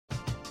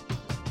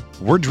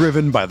We're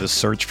driven by the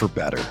search for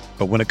better.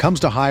 But when it comes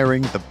to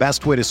hiring, the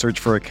best way to search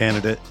for a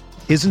candidate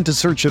isn't to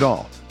search at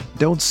all.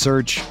 Don't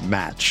search,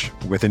 match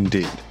with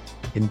Indeed.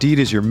 Indeed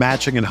is your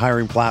matching and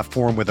hiring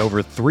platform with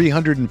over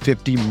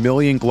 350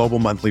 million global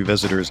monthly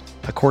visitors,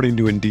 according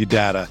to Indeed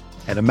data,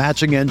 and a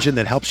matching engine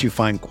that helps you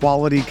find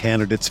quality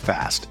candidates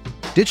fast.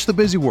 Ditch the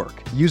busy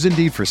work. Use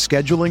Indeed for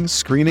scheduling,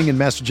 screening, and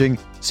messaging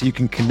so you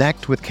can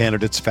connect with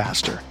candidates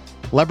faster.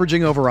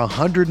 Leveraging over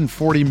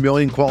 140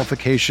 million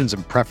qualifications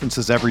and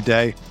preferences every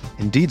day,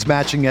 Indeed's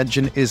matching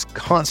engine is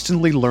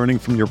constantly learning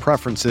from your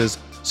preferences,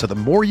 so the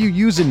more you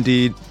use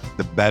Indeed,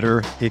 the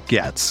better it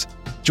gets.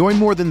 Join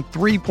more than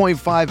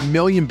 3.5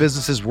 million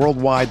businesses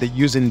worldwide that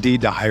use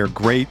Indeed to hire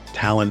great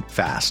talent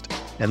fast.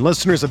 And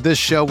listeners of this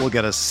show will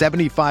get a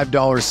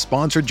 $75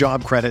 sponsored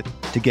job credit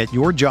to get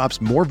your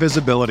jobs more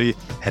visibility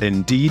at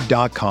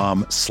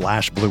Indeed.com/Blue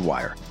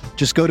Wire.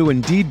 Just go to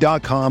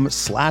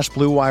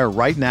Indeed.com/Blue Wire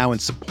right now and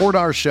support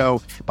our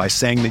show by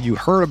saying that you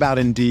heard about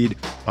Indeed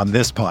on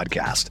this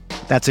podcast.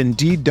 That's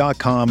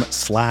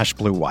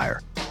Indeed.com/Blue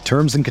Wire.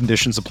 Terms and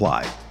conditions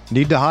apply.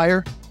 Need to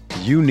hire?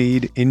 You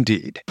need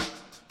Indeed.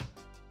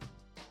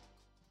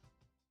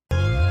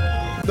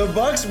 The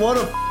Bucks won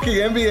a fucking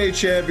NBA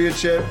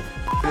championship.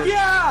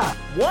 Yeah!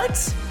 What?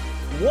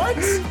 He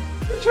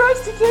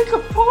tries to take a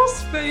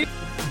pulse fake.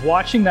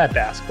 Watching that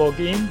basketball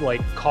game,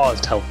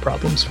 caused health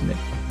problems for me.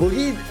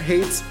 Boogie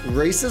hates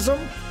racism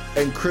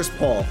and Chris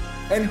Paul.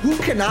 And who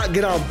cannot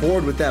get on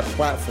board with that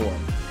platform?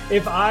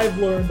 If I've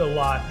learned a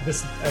lot,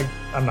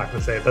 I'm not going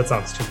to say it. That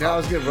sounds too I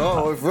was going to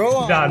roll. If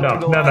roll No.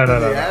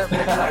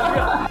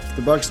 If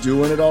the Bucks do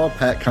win it all,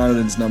 Pat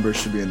Connaughton's numbers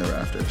should be in the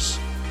rafters.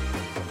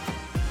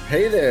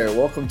 Hey there,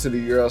 welcome to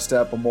the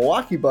Eurostep, a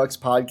Milwaukee Bucks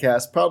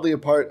podcast, proudly a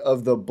part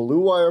of the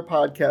Blue Wire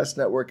Podcast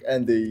Network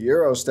and the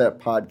Eurostep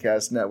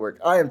Podcast Network.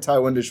 I am Ty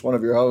Windish, one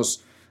of your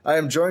hosts. I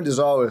am joined as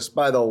always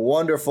by the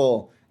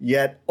wonderful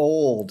yet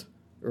old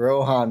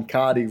Rohan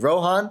Kadi.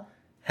 Rohan,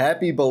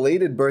 happy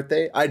belated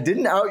birthday. I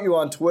didn't out you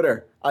on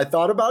Twitter. I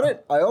thought about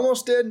it. I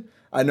almost did.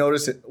 I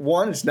noticed it.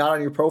 One, it's not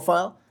on your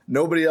profile.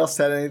 Nobody else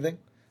said anything.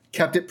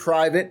 Kept it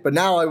private, but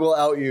now I will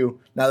out you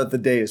now that the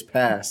day is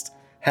past.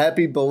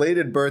 Happy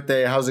belated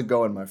birthday. How's it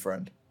going, my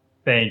friend?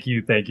 Thank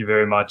you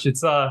very much.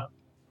 It's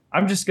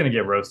I'm just gonna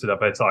get roasted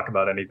if I talk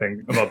about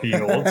anything about being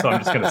old, so I'm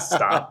just gonna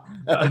stop.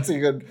 That's a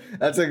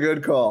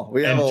good call.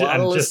 We have a lot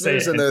of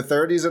listeners in their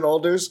 30s and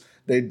olders.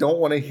 They don't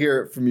want to hear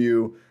it from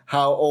you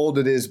how old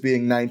it is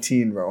being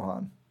 19,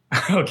 Rohan.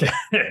 Okay,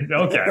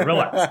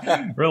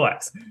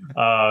 relax.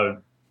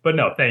 But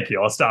no, thank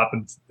you. I'll stop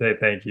and say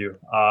thank you.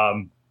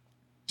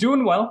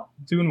 Doing well.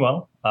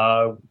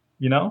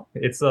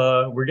 It's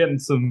we're getting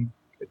some.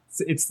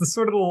 It's the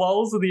sort of the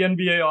lulls of the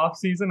NBA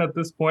offseason at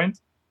this point.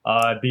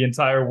 The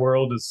entire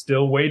world is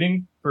still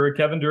waiting for a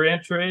Kevin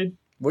Durant trade.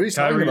 What are you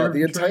talking about?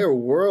 The entire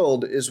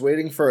world is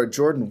waiting for a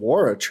Jordan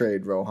Nwora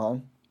trade,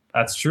 Rohan.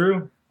 That's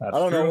true. I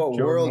don't know what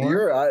world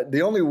you're at.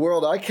 The only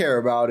world I care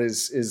about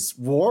is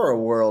Nwora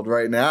world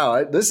right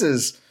now.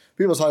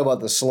 People talk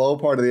about the slow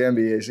part of the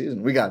NBA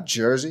season. We got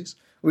jerseys.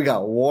 We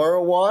got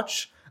Nwora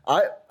watch.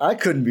 I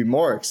couldn't be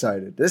more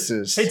excited.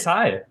 Hey,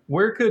 Ty,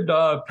 where could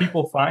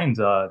people find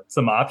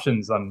some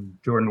options on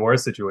Jordan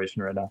Nwora's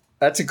situation right now?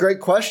 That's a great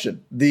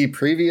question. The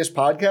previous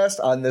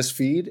podcast on this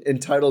feed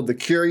entitled The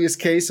Curious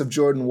Case of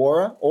Jordan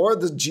Nwora, or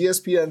the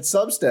GSPN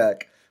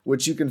Substack,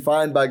 which you can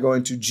find by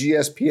going to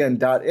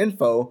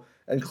gspn.info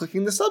and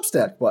clicking the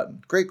Substack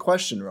button. Great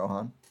question,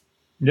 Rohan.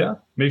 Yeah,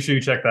 make sure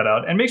you check that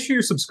out. And make sure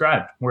you're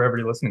subscribed wherever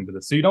you're listening to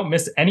this so you don't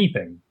miss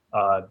anything.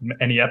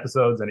 Any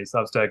episodes, any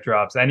Substack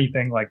drops,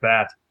 anything like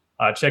that.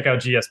 Check out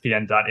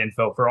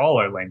gspn.info for all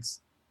our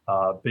links.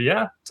 But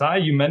yeah, Ty,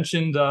 you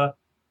mentioned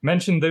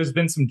there's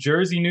been some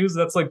jersey news.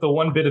 That's like the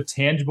one bit of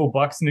tangible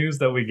Bucks news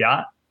that we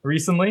got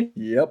recently.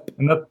 Yep.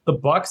 And that the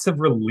Bucks have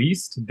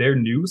released their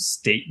new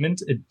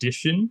statement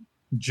edition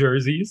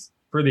jerseys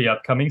for the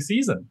upcoming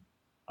season.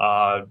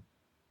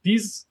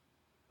 These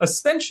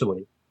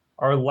essentially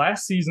are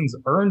last season's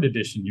earned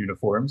edition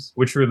uniforms,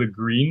 which are the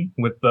green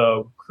with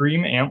the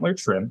cream antler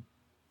trim,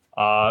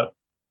 but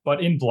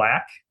in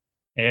black.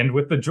 And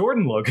with the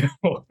Jordan logo.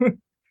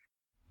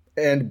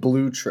 And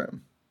blue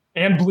trim.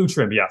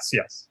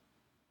 Yes.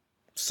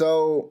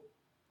 So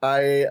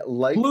I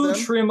like blue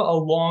trim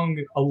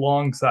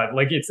alongside.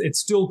 It's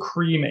still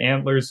cream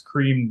antlers,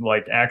 cream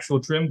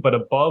actual trim, but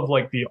above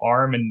the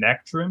arm and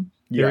neck trim,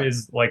 there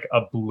is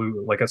a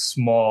blue, a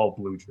small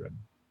blue trim.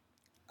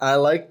 I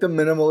like the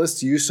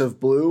minimalist use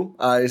of blue.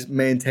 I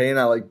maintain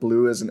I like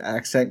blue as an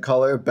accent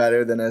color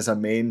better than as a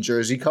main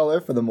jersey color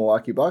for the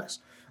Milwaukee Bucks.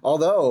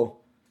 Although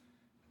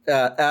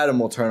Adam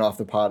will turn off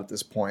the pod at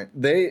this point.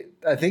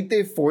 I think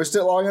they've forced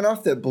it long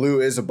enough that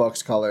blue is a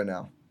Bucks color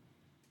now.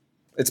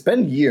 It's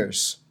been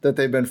years that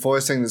they've been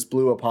forcing this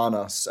blue upon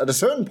us. At a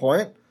certain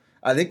point,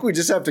 I think we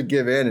just have to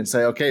give in and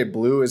say, okay,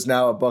 blue is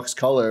now a Bucks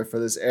color for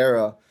this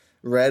era.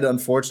 Red,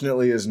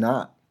 unfortunately, is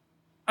not.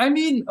 I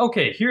mean,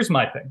 okay, here's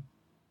my thing.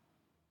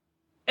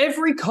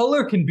 Every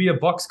color can be a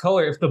Bucks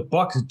color if the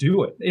Bucks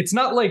do it. It's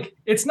not like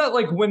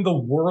when the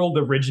world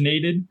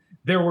originated,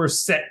 there were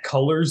set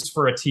colors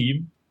for a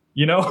team.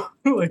 You know,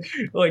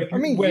 I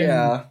mean, when,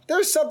 yeah,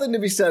 there's something to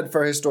be said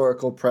for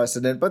historical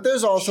precedent, but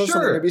there's also Sure,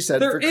 something to be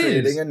said there for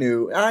creating is. a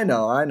new. I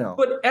know.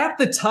 But at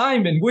the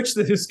time in which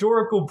the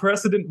historical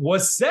precedent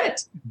was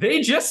set, they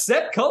just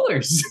set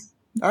colors,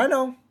 I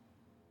know.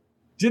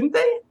 didn't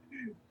they?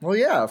 Well,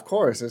 yeah, of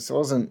course. This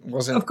wasn't.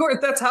 Of course,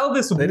 that's how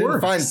this They works.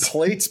 didn't find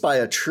plates by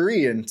a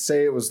tree and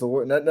say it was the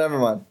word. Never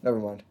mind.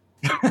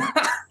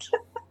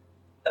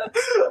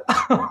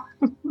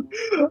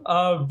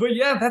 But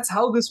yeah, that's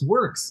how this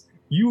works.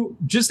 You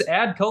just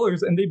add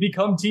colors and they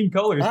become team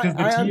colors because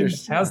the team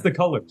has the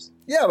colors.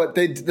 Yeah, but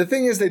the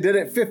thing is, they did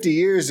it 50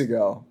 years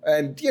ago,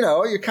 and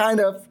you're kind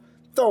of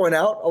throwing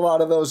out a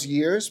lot of those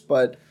years.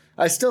 But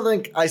I still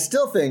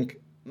think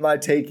my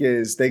take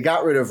is they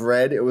got rid of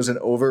red. It was an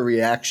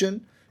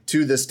overreaction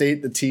to the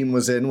state the team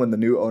was in when the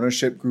new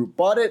ownership group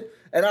bought it,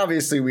 and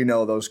obviously we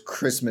know those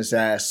Christmas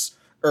ass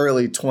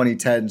early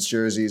 2010s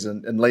jerseys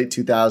and late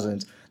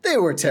 2000s. They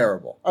were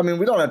terrible. I mean,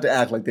 we don't have to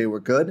act like they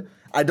were good.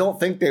 I don't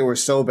think they were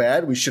so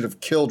bad we should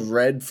have killed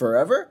red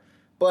forever,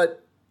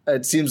 but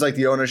it seems like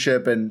the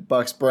ownership and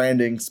Bucks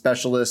branding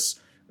specialists,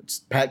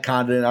 Pat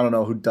Condon, I don't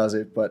know who does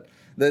it, but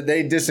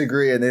they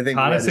disagree and they think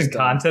Condon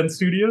Content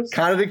Studios?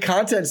 Condon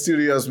Content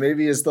Studios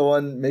maybe is the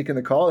one making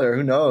the call there.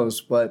 Who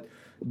knows? But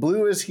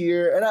blue is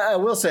here. And I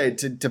will say,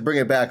 to bring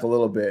it back a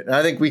little bit, and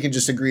I think we can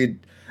just agree,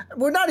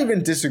 we're not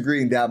even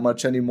disagreeing that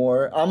much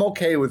anymore. I'm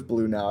okay with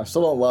blue now. I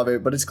still don't love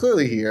it, but it's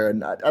clearly here,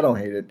 and I don't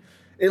hate it.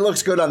 It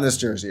looks good on this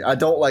jersey. I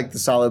don't like the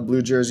solid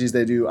blue jerseys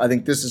they do. I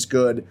think this is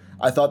good.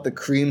 I thought the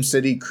Cream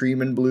City cream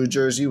and blue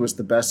jersey was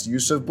the best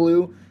use of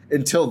blue.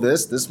 Until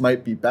this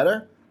might be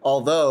better.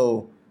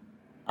 Although,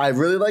 I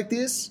really like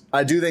these.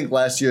 I do think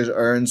last year's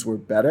urns were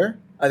better.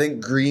 I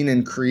think green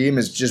and cream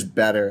is just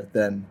better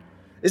than...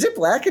 Is it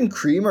black and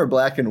cream or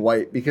black and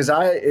white? Because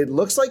it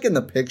looks like in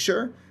the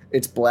picture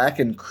it's black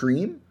and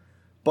cream.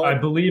 But I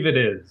believe it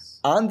is.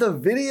 On the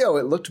video,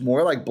 it looked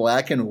more like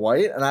black and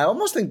white, and I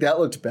almost think that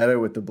looked better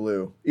with the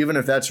blue, even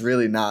if that's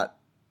really not.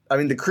 I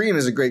mean, the cream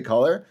is a great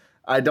color.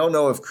 I don't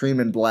know if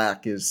cream and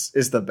black is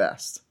the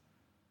best.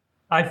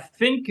 I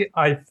think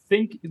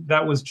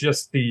that was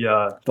just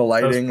the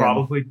lighting.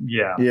 Probably,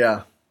 yeah.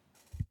 Yeah.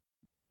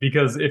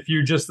 Because if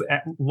you just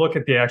look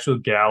at the actual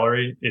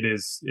gallery, it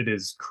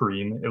is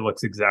cream. It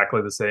looks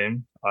exactly the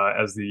same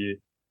as the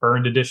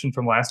earned edition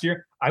from last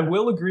year. I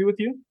will agree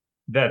with you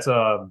that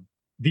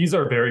these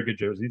are very good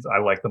jerseys. I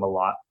like them a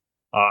lot.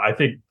 I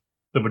think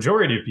the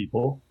majority of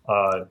people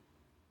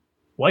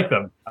like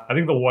them. I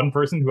think the one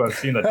person who I've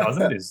seen that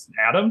doesn't is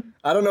Adam.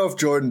 I don't know if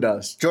Jordan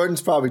does.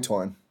 Jordan's probably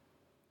torn.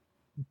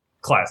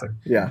 Classic.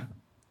 Yeah.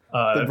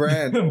 The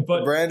brand.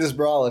 The brand is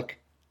brolic.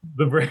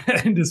 The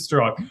brand is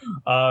strong.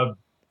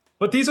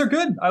 But these are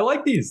good. I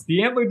like these.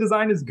 The antler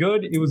design is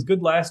good. It was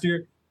good last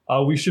year.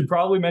 We should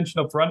probably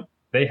mention up front,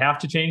 they have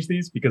to change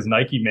these because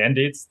Nike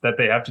mandates that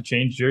they have to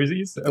change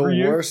jerseys every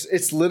year.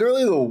 It's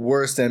literally the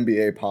worst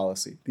NBA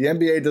policy. The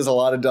NBA does a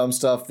lot of dumb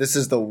stuff. This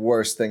is the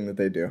worst thing that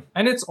they do.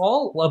 And it's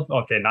all,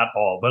 okay, not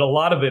all, but a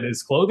lot of it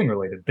is clothing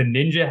related. The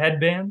Ninja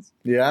headbands.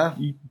 Yeah.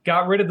 You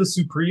got rid of the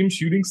Supreme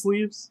shooting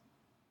sleeves.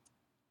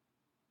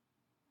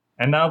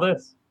 And now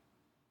this.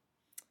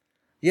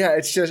 Yeah,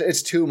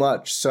 it's too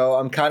much. So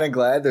I'm kind of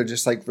glad they're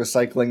just like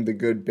recycling the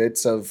good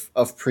bits of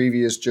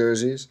previous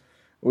jerseys.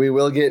 We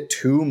will get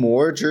 2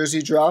 more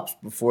jersey drops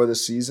before the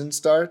season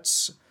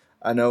starts.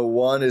 I know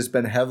one has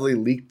been heavily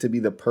leaked to be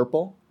the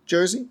purple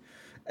jersey.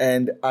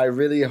 And I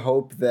really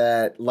hope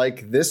that,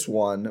 like this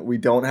one, we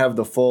don't have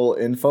the full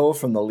info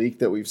from the leak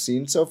that we've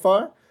seen so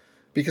far.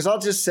 Because I'll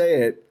just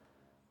say it.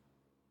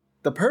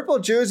 The purple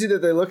jersey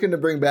that they're looking to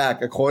bring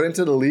back, according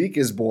to the leak,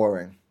 is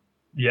boring.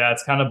 Yeah,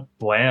 it's kind of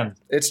bland.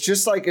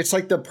 It's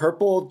like the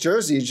purple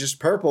jersey, just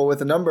purple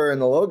with a number and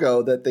the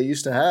logo that they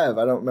used to have.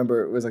 I don't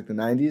remember, it was like the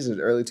 90s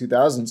or early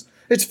 2000s.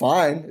 It's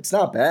fine. It's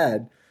not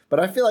bad. But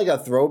I feel like a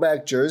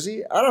throwback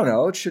jersey, I don't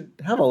know, it should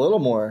have a little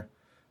more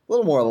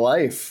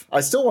life.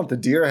 I still want the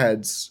deer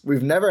heads.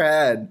 We've never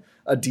had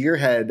a deer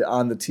head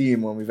on the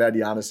team when we've had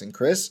Giannis and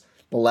Chris.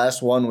 The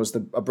last one was a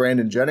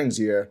Brandon Jennings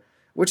year,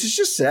 which is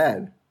just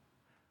sad.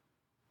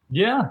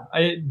 Yeah,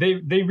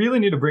 they really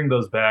need to bring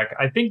those back.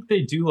 I think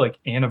they do like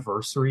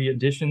anniversary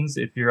editions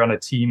if you're on a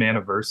team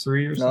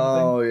anniversary or something.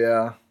 Oh,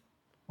 yeah.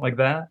 Like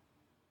that.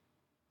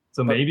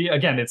 So maybe,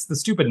 again, it's the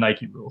stupid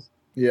Nike rules.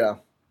 Yeah.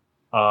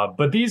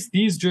 But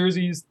these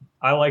jerseys,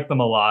 I like them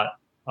a lot.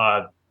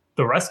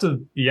 The rest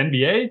of the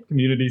NBA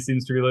community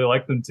seems to really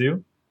like them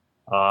too.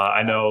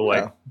 I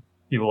know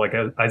people like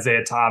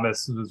Isaiah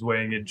Thomas was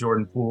weighing in,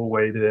 Jordan Poole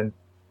weighed in.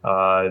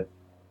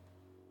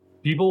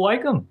 People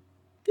like them.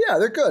 Yeah,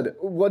 they're good.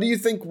 What do you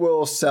think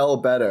will sell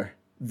better,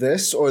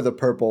 this or the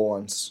purple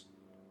ones?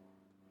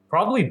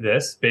 Probably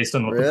this, based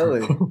on what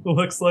the purple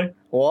looks like.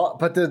 Well,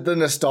 but the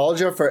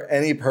nostalgia for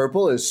any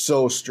purple is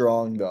so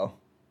strong, though.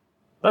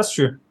 That's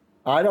true.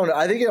 I don't know.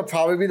 I think it'll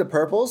probably be the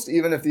purples,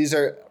 even if these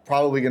are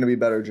probably going to be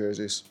better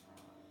jerseys.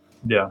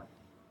 Yeah.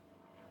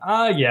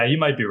 Yeah, you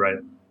might be right.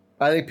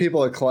 I think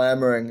people are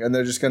clamoring, and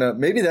they're just going to...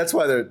 Maybe that's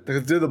why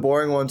they'll do the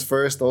boring ones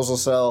first. Those will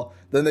sell.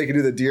 Then they can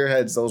do the deer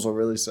heads. Those will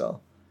really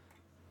sell.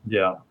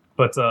 Yeah.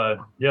 But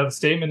yeah, the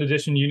statement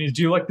edition unis.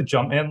 Do you like the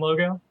Jumpman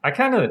logo? I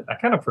kind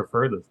of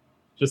prefer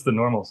just the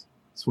normal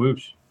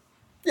swoosh.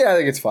 Yeah, I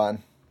think it's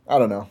fine. I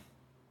don't know.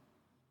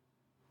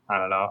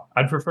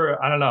 I'd prefer.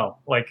 I don't know.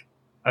 Like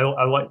I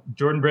like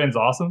Jordan Brand's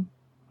awesome.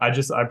 I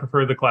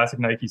prefer the classic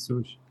Nike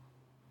swoosh.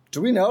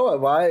 Do we know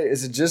why?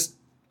 Is it just?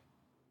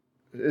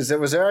 Was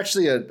there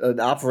actually an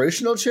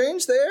operational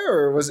change there,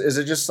 or is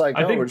it just like?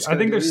 I think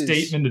their these?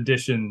 statement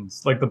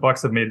editions, like the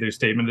Bucks have made their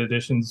statement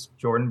editions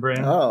Jordan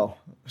Brand. Oh,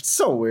 it's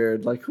so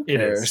weird. Like, who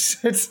cares?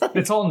 It's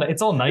all Nike.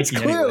 It's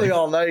clearly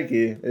all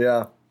Nike.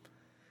 Yeah.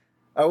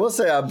 I will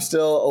say I'm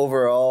still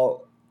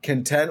overall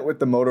content with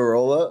the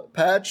Motorola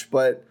patch,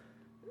 but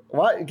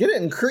why get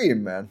it in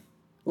cream, man?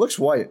 It looks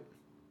white.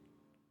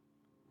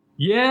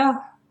 Yeah.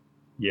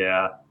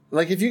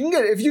 Like if you can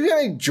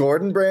make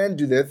Jordan Brand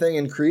do their thing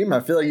in cream,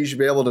 I feel like you should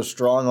be able to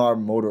strong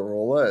arm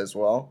Motorola as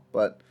well.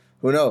 But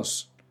who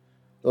knows?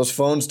 Those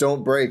phones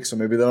don't break, so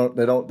maybe they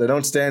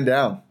don't stand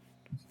down.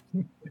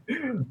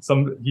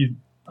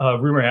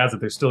 Rumor has it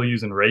they're still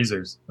using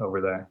razors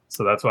over there,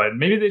 so that's why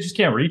maybe they just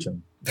can't reach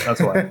them. That's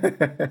why.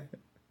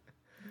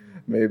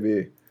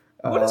 Maybe.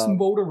 What does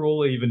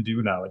Motorola even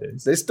do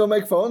nowadays? They still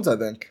make phones, I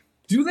think.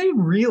 Do they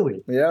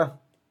really? Yeah.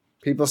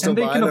 People still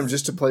buy them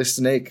just to play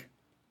Snake.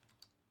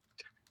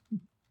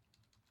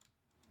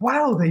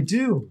 Wow, they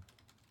do.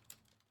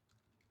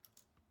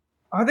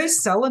 Are they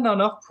selling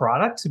enough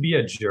product to be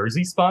a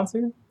jersey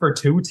sponsor for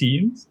 2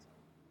 teams?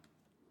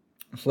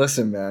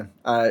 Listen, man,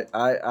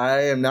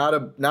 I am not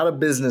a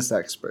business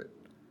expert.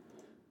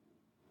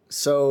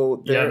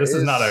 So this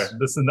is not.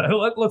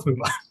 Let's move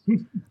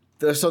on.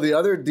 So the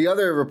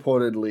other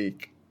reported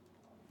leak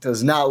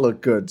does not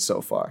look good so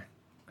far.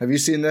 Have you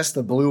seen this?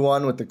 The blue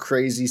one with the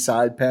crazy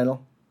side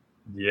panel?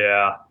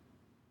 Yeah.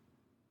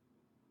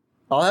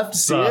 I'll have to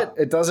see it.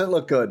 It doesn't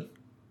look good.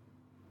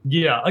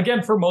 Yeah.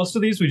 Again, for most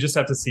of these, we just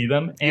have to see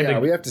them.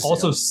 And we have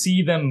to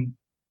see them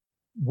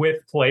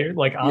with players,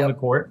 like on the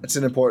court. That's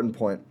an important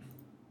point.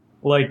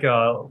 Like,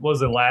 what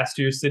was it last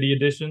year's City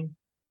Edition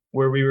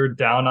where we were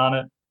down on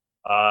it?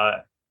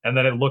 And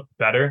then it looked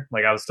better.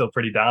 Like, I was still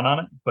pretty down on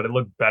it, but it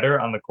looked better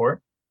on the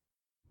court.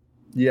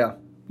 Yeah.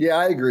 Yeah,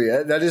 I agree.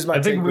 That is my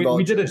take. I think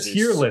we did a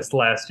tier list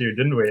last year,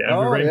 didn't we? And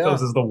we ranked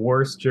those as the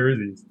worst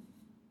jerseys.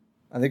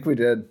 I think we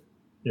did.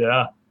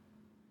 Yeah.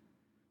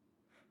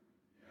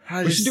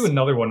 We should do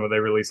another one where they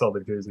release all the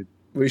jerseys.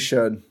 We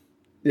should.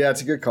 Yeah,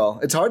 it's a good call.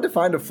 It's hard to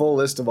find a full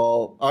list of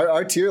all.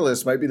 Our tier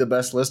list might be the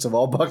best list of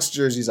all Bucks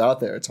jerseys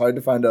out there. It's hard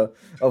to find a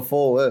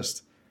full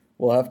list.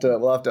 We'll have to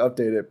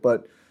update it.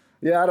 But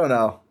yeah, I don't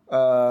know.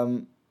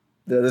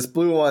 This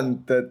blue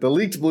one, the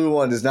leaked blue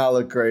one, does not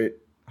look great.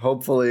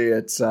 Hopefully,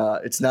 it's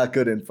not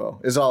good info.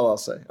 Is all I'll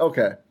say.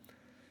 Okay,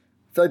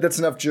 I feel like that's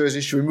enough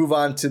jerseys. Should we move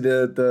on to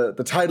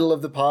the title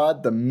of the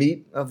pod, the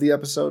meat of the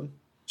episode?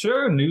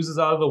 Sure. News is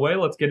out of the way.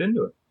 Let's get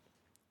into it.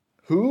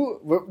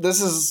 This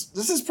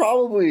is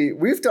probably,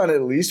 we've done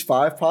at least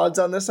 5 pods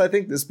on this, I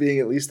think, this being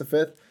at least the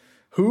 5th.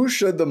 Who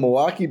should the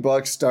Milwaukee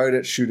Bucks start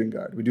at shooting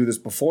guard? We do this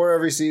before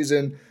every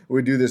season.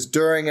 We do this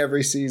during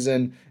every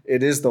season.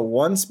 It is the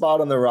one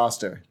spot on the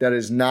roster that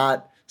is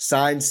not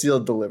signed,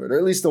 sealed, delivered, or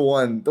at least the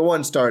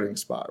one starting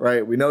spot,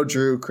 right? We know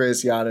Drew,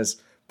 Chris, Giannis,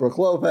 Brook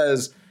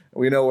Lopez.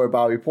 We know where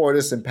Bobby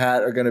Portis and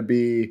Pat are going to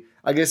be.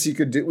 I guess we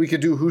could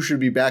do who should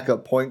be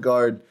backup point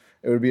guard.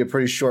 It would be a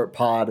pretty short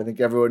pod. I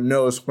think everyone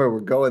knows where we're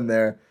going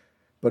there.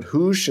 But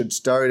who should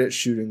start at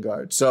shooting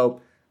guard?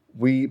 So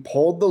we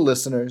polled the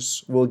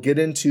listeners. We'll get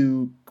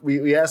into,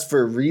 we asked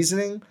for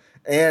reasoning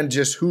and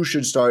just who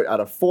should start out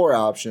of 4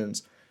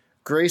 options.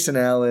 Grayson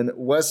Allen,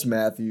 Wes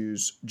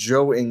Matthews,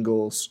 Joe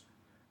Ingles.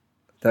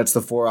 That's the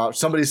 4 options.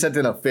 Somebody sent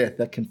in a 5th.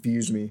 That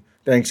confused me.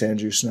 Thanks,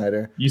 Andrew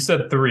Snyder. You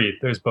said 3.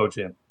 There's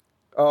Beauchamp.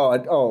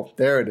 Oh,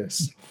 there it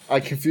is. I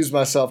confused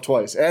myself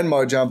twice. And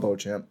Marjon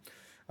Beauchamp.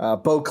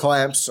 Bo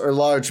Clamps or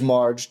Large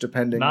Marge,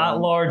 depending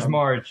on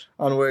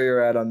where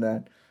you're at on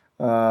that.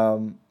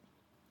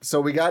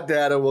 So we got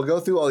data. We'll go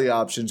through all the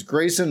options.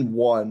 Grayson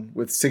won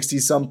with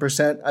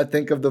 60-some%, I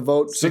think, of the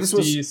vote. So this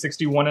was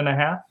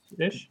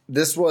 61.5-ish.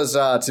 This was,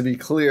 to be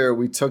clear,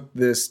 we took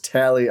this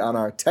tally on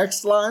our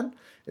text line.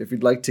 If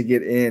you'd like to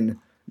get in,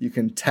 you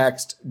can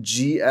text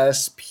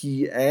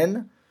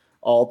GSPN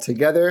all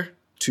together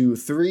to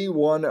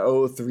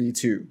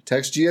 31032.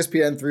 Text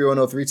GSPN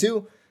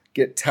 31032.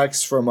 Get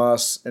texts from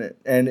us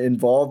and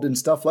involved in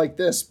stuff like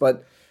this.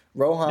 But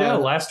Rohan,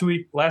 last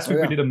week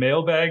we did a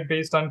mailbag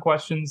based on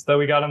questions that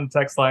we got on the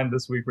text line.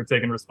 This week we're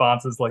taking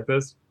responses like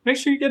this. Make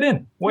sure you get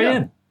in, weigh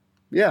in.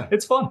 Yeah,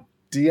 it's fun.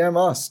 DM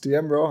us,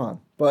 DM Rohan.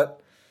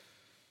 But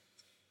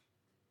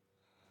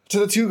to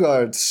the 2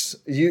 guards,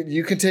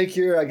 you can take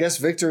your, I guess,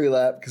 victory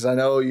lap, because I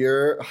know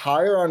you're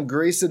higher on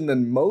Grayson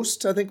than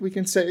most. I think we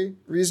can say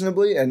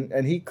reasonably,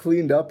 and he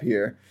cleaned up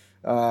here.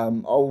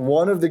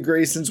 One of the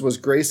Graysons was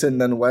Grayson,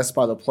 then West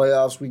by the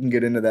playoffs. We can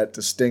get into that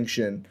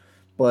distinction,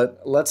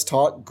 but let's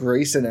talk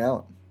Grayson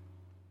Allen.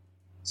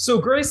 So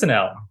Grayson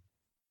Allen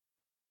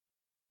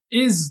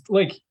is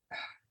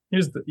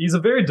he's a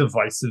very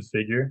divisive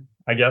figure,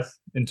 I guess,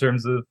 in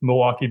terms of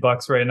Milwaukee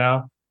Bucks right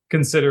now,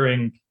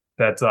 considering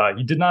that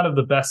he did not have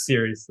the best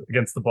series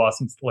against the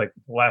Boston, like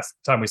last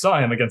time we saw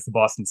him against the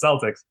Boston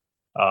Celtics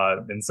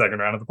in the second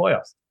round of the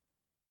playoffs.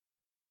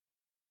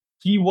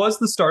 He was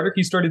the starter.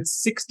 He started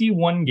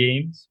 61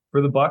 games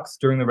for the Bucks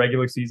during the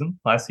regular season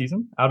last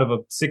season, out of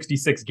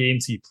 66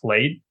 games he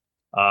played.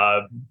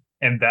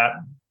 And that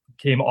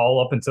came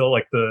all up until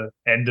like the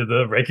end of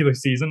the regular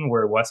season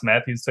where Wes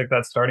Matthews took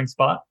that starting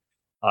spot.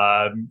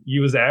 He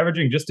was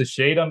averaging just a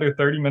shade under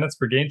 30 minutes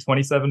per game,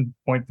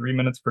 27.3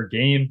 minutes per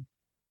game.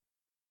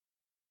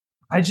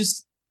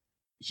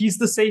 He's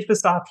the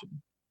safest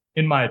option,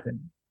 in my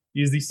opinion.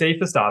 He's the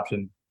safest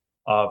option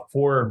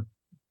for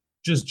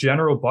just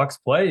general Bucks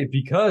play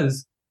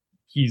because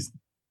he's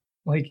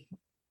like,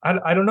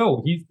 I don't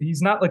know.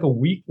 He's not like a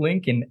weak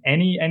link in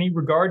any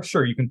regard.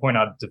 Sure, you can point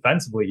out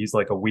defensively he's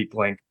like a weak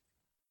link,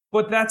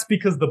 but that's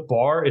because the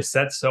bar is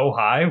set so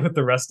high with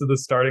the rest of the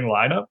starting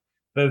lineup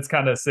that it's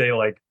kind of say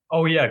like,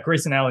 oh yeah,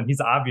 Grayson Allen,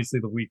 he's obviously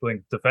the weak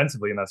link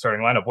defensively in that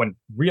starting lineup, when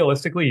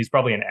realistically he's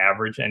probably an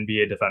average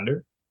NBA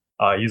defender.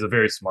 He's a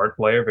very smart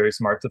player, very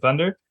smart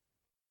defender.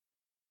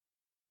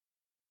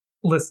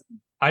 Listen,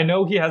 I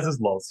know he has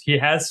his lulls. He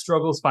has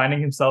struggles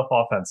finding himself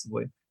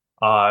offensively.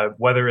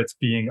 Whether it's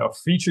being a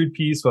featured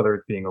piece, whether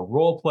it's being a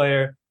role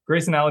player,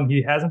 Grayson Allen,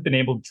 he hasn't been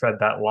able to tread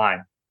that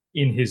line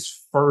in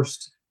his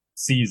first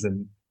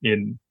season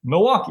in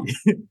Milwaukee.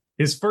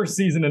 His first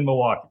season in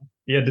Milwaukee,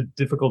 he had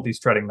difficulties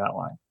treading that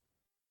line.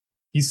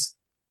 He's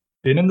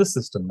been in the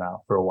system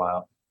now for a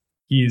while.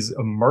 He's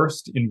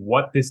immersed in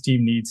what this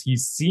team needs.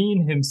 He's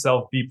seen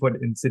himself be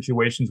put in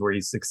situations where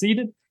he's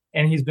succeeded,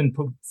 and he's been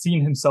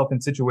seen himself in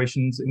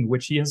situations in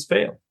which he has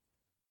failed.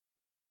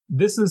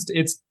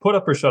 It's put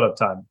up or shut up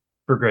time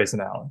for Grayson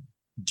Allen.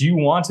 Do you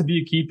want to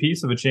be a key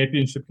piece of a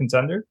championship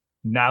contender?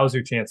 Now's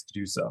your chance to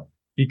do so.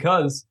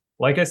 Because,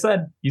 like I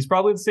said, he's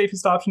probably the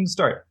safest option to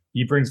start.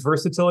 He brings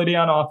versatility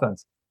on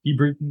offense. He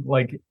brings,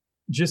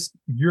 just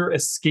your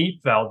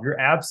escape valve, your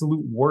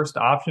absolute worst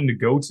option to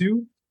go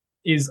to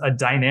is a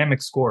dynamic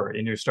scorer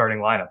in your starting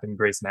lineup in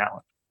Grayson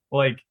Allen.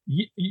 Like,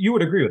 you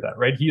would agree with that,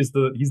 right? He's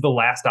the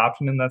last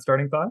option in that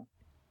starting five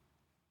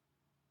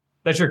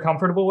that you're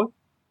comfortable with?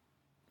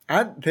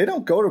 They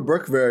don't go to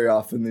Brook very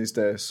often these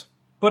days.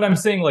 But I'm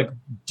saying, like,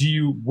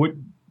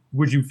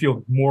 would you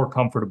feel more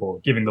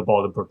comfortable giving the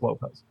ball to Brook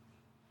Lopez?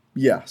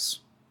 Yes.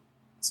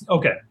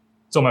 Okay.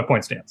 So my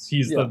point stands.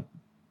 He's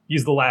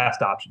the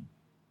last option.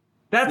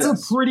 That's a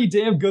pretty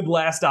damn good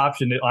last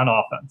option on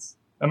offense.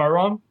 Am I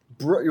wrong?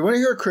 You want to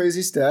hear a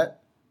crazy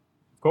stat?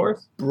 Of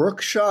course.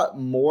 Brook shot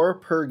more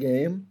per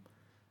game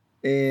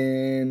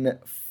in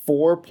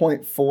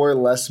 4.4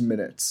 less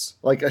minutes.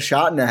 Like a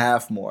shot and a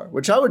half more,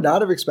 which I would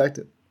not have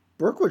expected.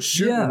 Brook was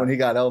shooting when he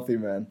got healthy,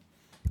 man.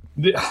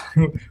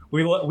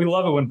 We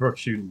love it when Brook's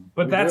shooting.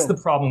 But that's the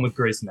problem with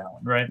Grayson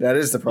Allen, right? That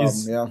is the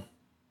problem,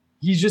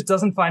 He just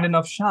doesn't find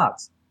enough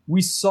shots.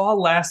 We saw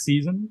last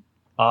season,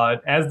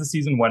 as the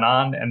season went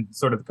on and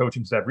sort of the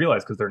coaching staff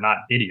realized, because they're not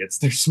idiots,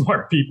 they're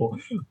smart people,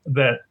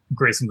 that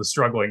Grayson was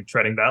struggling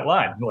treading that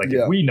line.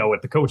 We know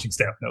it, the coaching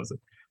staff knows it,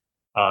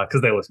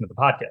 because they listen to the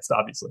podcast,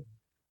 obviously.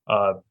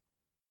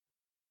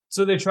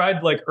 So they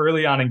tried, like,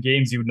 early on in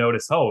games, you would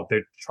notice,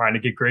 they're trying to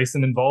get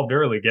Grayson involved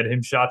early, get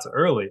him shots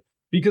early,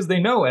 because they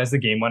know as the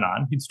game went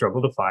on, he'd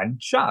struggle to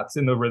find shots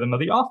in the rhythm of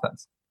the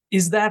offense.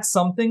 Is that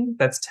something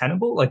that's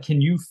tenable? Like,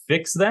 can you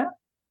fix that?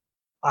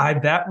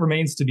 That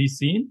remains to be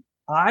seen.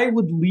 I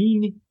would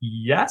lean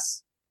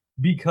yes,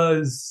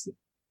 because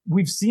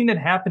we've seen it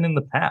happen in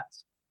the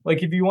past.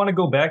 Like, if you want to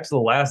go back to the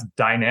last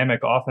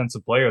dynamic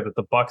offensive player that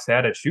the Bucks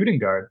had at shooting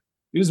guard,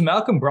 it was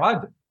Malcolm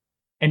Brogdon.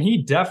 And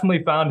he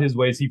definitely found his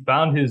ways. He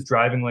found his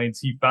driving lanes.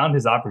 He found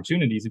his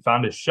opportunities. He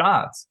found his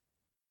shots.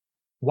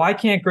 Why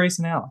can't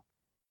Grayson Allen?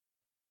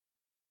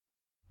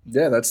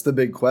 Yeah, that's the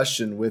big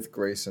question with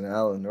Grayson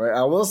Allen, right?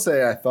 I will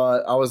say I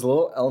thought I was a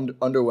little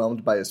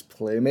underwhelmed by his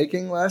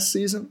playmaking last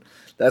season.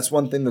 That's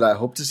one thing that I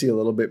hope to see a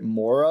little bit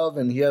more of.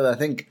 And he had, I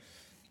think,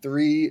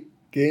 3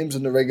 games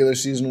in the regular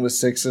season with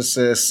 6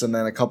 assists and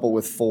then a couple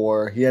with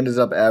 4. He ended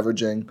up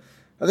averaging,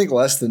 I think,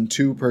 less than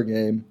 2 per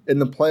game. In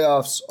the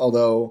playoffs,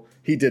 although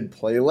he did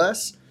play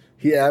less,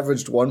 he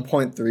averaged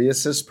 1.3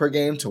 assists per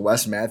game to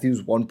Wes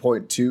Matthews'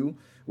 1.2,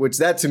 which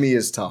that to me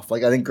is tough.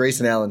 Like, I think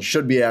Grayson Allen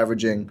should be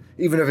averaging,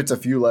 even if it's a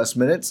few less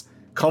minutes,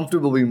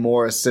 comfortably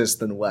more assists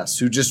than Wes,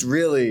 who just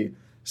really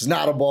is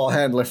not a ball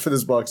handler for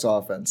this Bucks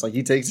offense. Like,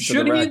 he takes it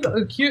to the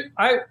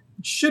rack.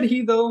 Should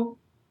he, though?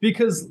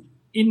 Because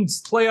in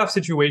playoff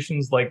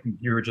situations like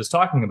you were just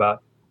talking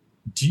about,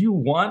 do you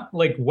want,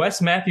 like,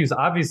 Wes Matthews,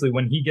 obviously,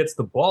 when he gets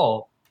the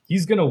ball,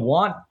 he's going to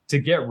want to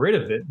get rid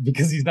of it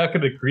because he's not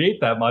going to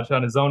create that much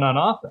on his own on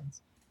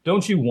offense.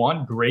 Don't you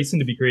want Grayson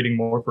to be creating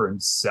more for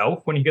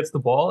himself when he gets the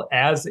ball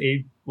as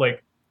a,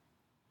 like,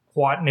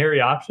 quaternary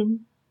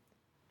option?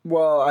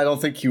 Well, I don't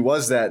think he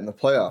was that in the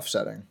playoff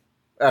setting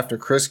after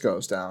Chris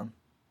goes down.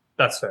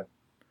 That's fair.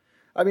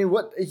 I mean,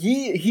 what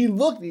he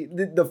looked,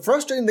 the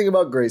frustrating thing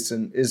about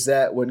Grayson is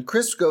that when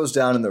Chris goes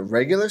down in the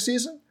regular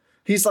season,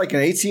 he's like an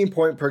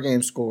 18-point per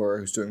game scorer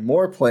who's doing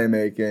more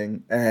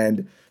playmaking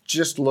and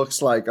just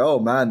looks like, oh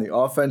man, the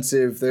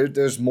offensive,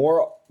 there's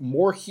more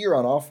more here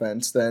on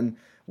offense than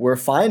we're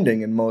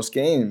finding in most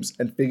games,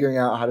 and figuring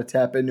out how to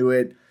tap into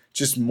it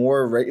just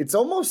more. It's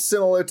almost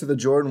similar to the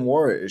Jordan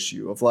Nwora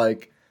issue of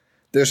like,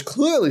 there's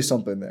clearly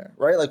something there,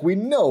 right? Like we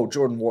know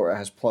Jordan Nwora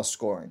has plus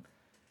scoring,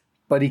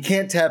 but he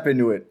can't tap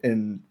into it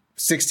in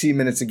 16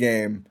 minutes a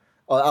game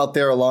out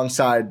there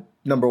alongside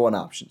number one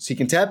options. He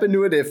can tap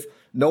into it if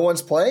no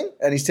one's playing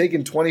and he's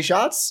taking 20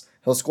 shots,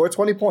 he'll score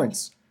 20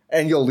 points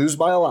and you'll lose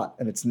by a lot.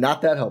 And it's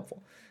not that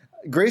helpful.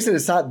 Grayson,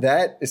 it's not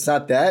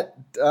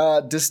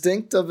that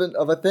distinct of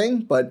a thing,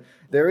 but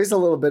there is a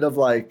little bit of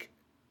like,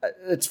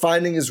 it's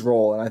finding his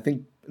role. And I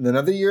think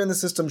another year in the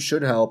system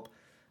should help.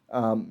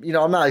 I'm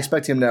not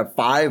expecting him to have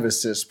 5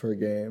 assists per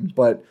game,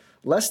 but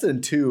less than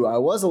 2. I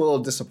was a little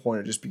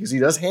disappointed just because he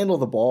does handle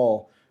the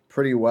ball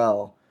pretty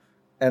well.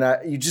 And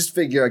you just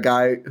figure a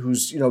guy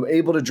who's,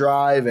 able to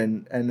drive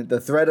and the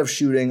threat of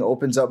shooting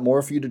opens up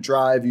more for you to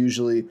drive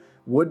usually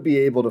would be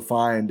able to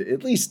find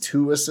at least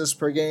 2 assists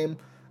per game.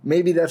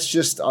 Maybe that's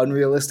just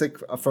unrealistic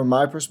from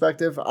my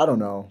perspective. I don't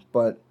know,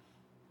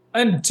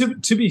 and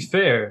to be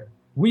fair,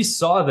 we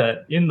saw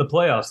that in the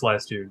playoffs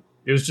last year.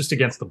 It was just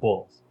against the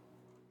Bulls.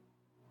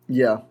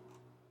 Yeah.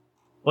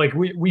 Like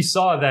we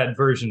saw that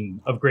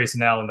version of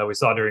Grayson Allen that we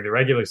saw during the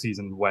regular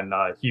season when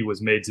he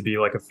was made to be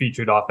like a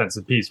featured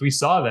offensive piece. We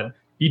saw that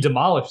he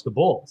demolished the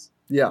Bulls.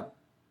 Yeah.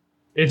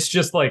 It's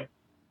just like,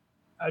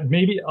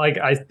 maybe like,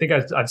 I think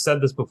I've said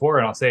this before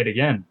and I'll say it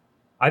again.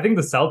 I think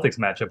the Celtics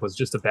matchup was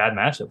just a bad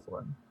matchup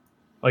for him.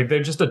 Like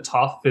they're just a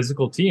tough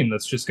physical team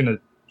that's just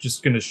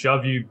gonna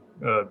shove you,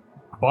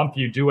 bump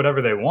you, do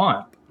whatever they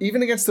want.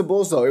 Even against the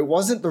Bulls though, it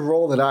wasn't the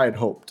role that I had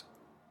hoped.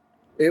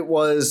 It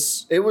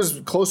was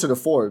closer to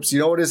Forbes. You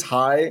know what his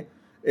high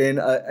in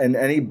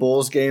any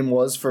Bulls game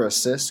was for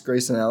assists,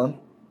 Grayson Allen?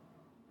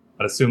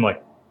 I'd assume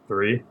like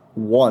 3.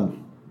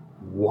 1.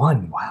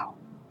 1, wow.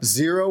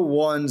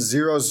 0-1,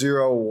 0-0,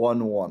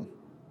 1-1.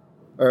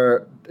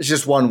 Or it's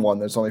just 1-1.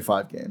 There's only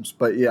 5 games,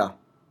 but yeah.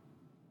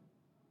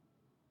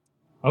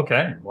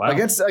 Okay, wow.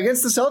 Against the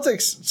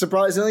Celtics,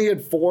 surprisingly, he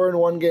had 4 in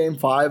one game,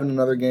 5 in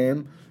another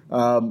game.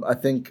 I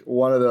think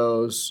one of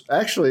those,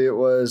 actually, it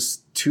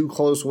was 2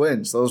 close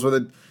wins. Those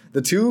were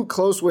the 2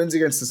 close wins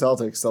against the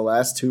Celtics. The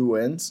last 2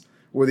 wins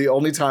were the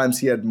only times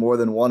he had more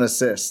than 1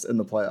 assist in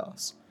the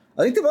playoffs.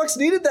 I think the Bucks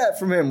needed that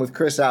from him with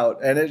Chris out,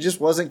 and it just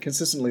wasn't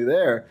consistently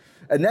there.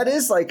 And that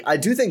is like, I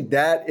do think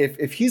that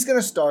if he's going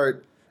to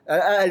start,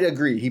 I'd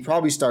agree, he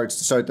probably starts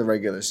to start the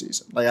regular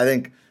season. Like, I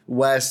think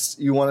Wes,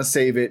 you want to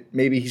save it.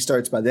 Maybe he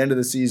starts by the end of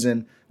the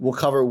season. We'll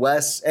cover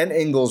Wes and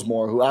Ingles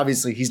more, who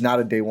obviously he's not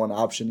a day one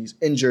option. He's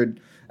injured,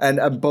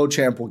 and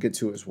Beauchamp we'll get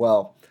to as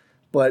well.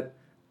 But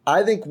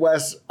I think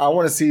Wes, I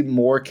want to see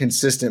more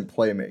consistent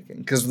playmaking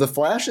because the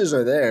flashes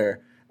are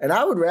there, and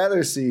I would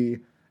rather see,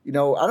 I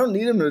don't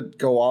need him to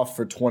go off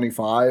for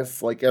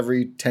 25 like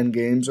every 10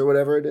 games or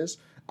whatever it is.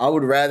 I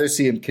would rather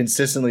see him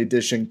consistently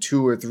dishing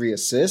 2 or 3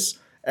 assists,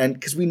 and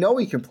because we know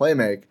he can play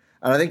make,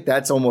 and I think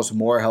that's almost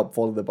more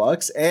helpful to the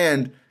Bucks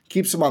and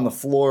keeps him on the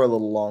floor a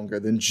little longer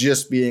than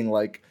just being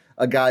like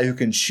a guy who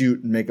can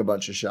shoot and make a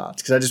bunch of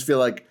shots. Because I just feel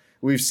like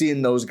we've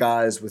seen those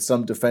guys with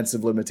some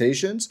defensive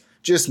limitations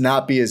just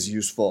not be as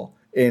useful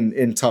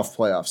in tough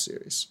playoff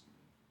series.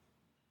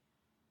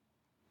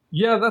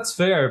 Yeah, that's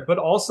fair. But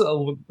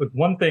also,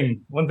 one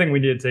thing we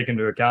need to take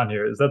into account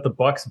here is that the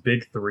Bucks'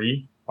 big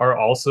 3 are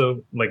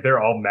also like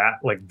they're all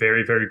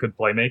very, very good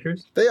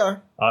playmakers. They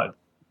are,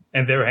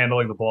 and they're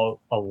handling the ball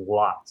a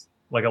lot.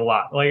 Like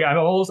I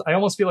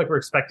almost feel like we're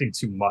expecting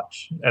too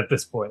much at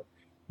this point,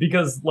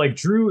 because like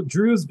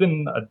Drew's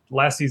been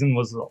last season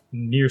was a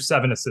near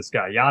 7 assist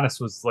guy. Giannis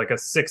was like a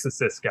 6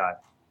 assist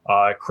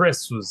guy.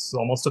 Chris was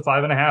almost a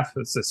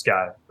 5.5 assist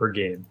guy per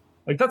game.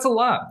 Like that's a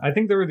lot. I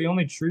think they were the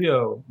only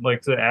trio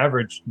like to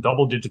average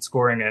double-digit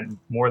scoring and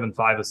more than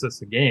 5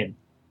 assists a game.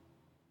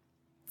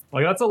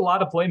 Like that's a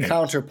lot of playmaking.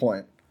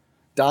 Counterpoint.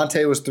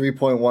 Dante was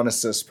 3.1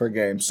 assists per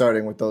game,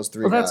 starting with those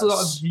 3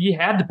 guys. He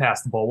had to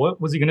pass the ball. What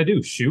was he going to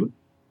do? Shoot?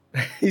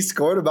 He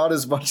scored about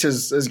as much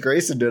as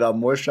Grayson did on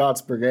more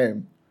shots per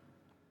game.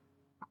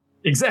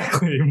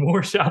 Exactly,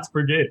 more shots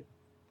per game.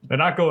 They're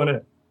not going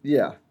in.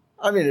 Yeah.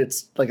 I mean,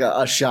 it's like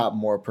a shot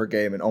more per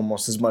game and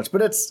almost as much,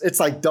 but it's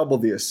like double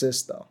the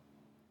assist, though.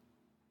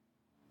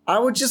 I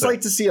would just like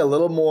to see a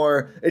little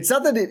more. It's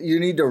not that you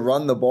need to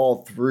run the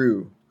ball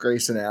through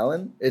Grayson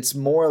Allen. It's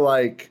more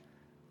like,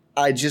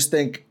 I just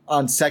think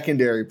on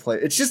secondary play,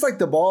 it's just like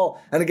the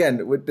ball. And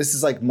again, this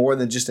is like more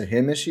than just a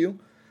him issue.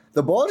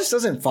 The ball just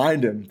doesn't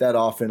find him that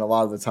often a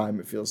lot of the time,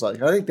 it feels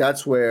like. I think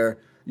that's where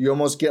you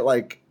almost get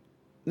like,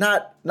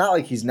 not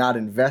like he's not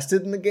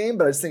invested in the game,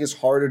 but I just think it's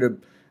harder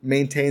to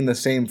maintain the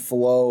same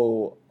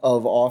flow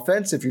of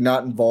offense if you're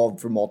not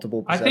involved for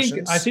multiple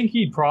possessions. I think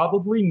he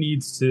probably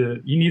needs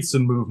to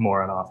move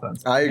more on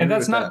offense. I agree and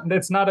that's with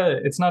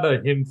that. It's not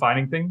a him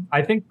finding thing.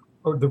 I think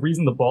the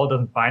reason the ball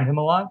doesn't find him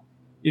a lot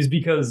is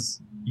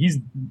because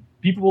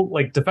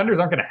defenders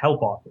aren't going to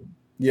help off him.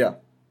 Yeah.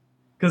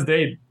 Because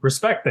they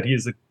respect that he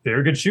is a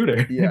very good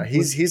shooter. Yeah,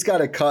 he's got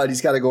to cut.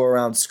 He's got to go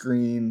around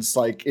screens.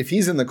 Like, if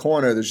he's in the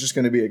corner, there's just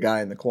going to be a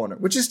guy in the corner,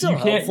 which is still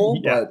helpful.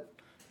 Yeah. But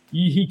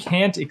he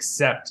can't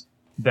accept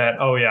that,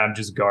 oh yeah, I'm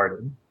just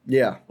guarded.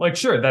 Yeah. Like,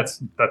 sure,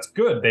 that's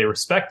good. They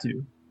respect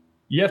you.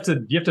 You have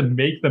to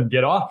make them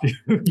get off you.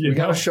 You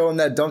got to show him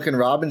that Duncan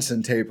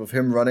Robinson tape of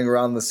him running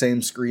around the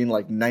same screen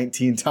like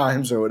 19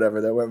 times or whatever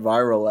that went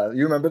viral.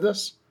 You remember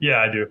this? Yeah,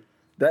 I do.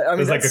 It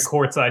was like a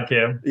courtside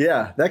cam.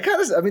 Yeah, that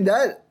kind of. I mean,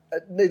 that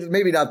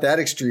maybe not that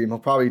extreme. He'll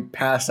probably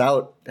pass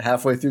out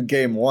halfway through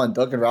game one.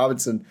 Duncan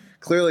Robinson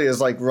clearly is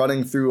like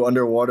running through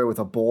underwater with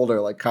a boulder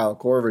like Kyle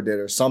Korver did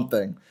or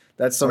something.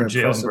 That's some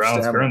impressive Jaylen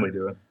Brown's stamina. currently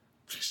doing.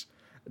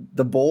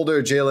 The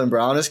boulder Jaylen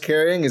Brown is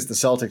carrying is the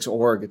Celtics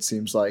org, it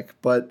seems like.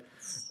 But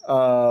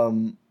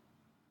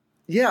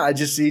yeah,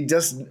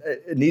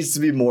 it needs to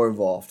be more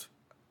involved.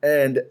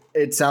 And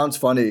it sounds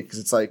funny because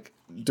it's like,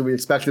 do we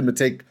expect him to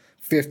take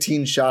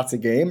 15 shots a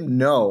game?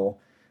 No.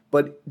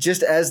 But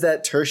just as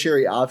that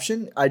tertiary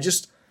option,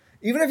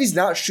 even if he's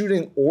not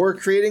shooting or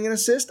creating an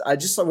assist, I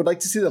would like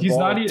to see the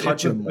ball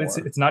touch him more.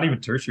 It's not even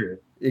tertiary.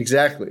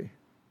 Exactly.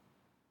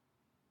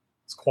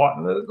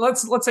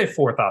 It's let's say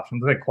fourth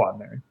option. Let's say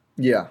quaternary.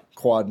 Yeah,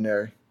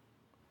 quaternary.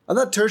 I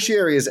thought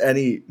tertiary is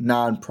any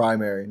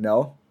non-primary.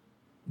 No?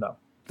 No.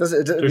 Does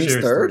it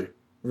mean third?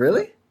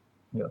 Really?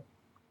 Yeah.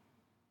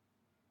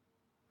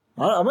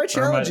 I might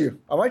challenge you.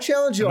 I might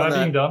challenge you on that. Am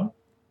I being dumb?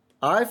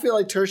 I feel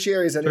like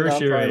tertiary is any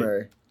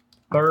non-primary.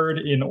 Third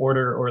in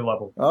order or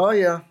level. Oh,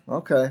 yeah.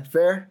 Okay.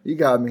 Fair. You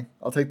got me.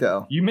 I'll take that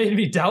L. You made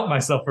me doubt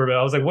myself for a bit.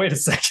 I was like, wait a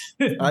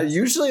second.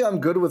 Usually I'm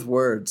good with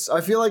words.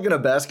 I feel like in a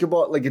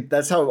basketball, like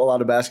that's how a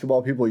lot of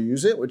basketball people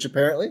use it, which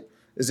apparently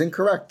is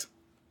incorrect.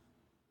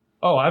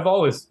 Oh, I've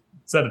always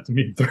said it to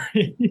mean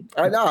three.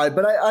 I know,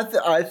 but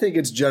I think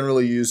it's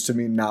generally used to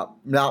mean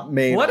not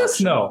main. Let us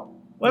know.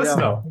 Let us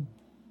know.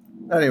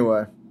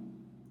 Anyway.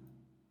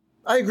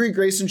 I agree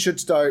Grayson should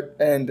start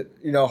and,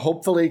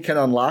 hopefully can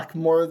unlock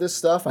more of this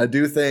stuff. I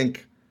do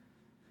think,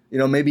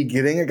 maybe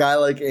getting a guy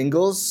like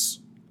Ingles,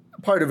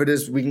 part of it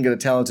is we can get a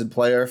talented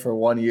player for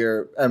 1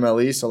 year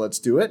MLE, so let's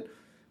do it.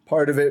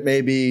 Part of it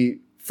may be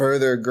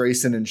further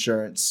Grayson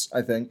insurance,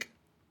 I think.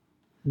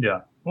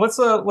 Yeah. Let's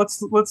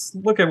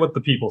look at what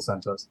the people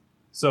sent us.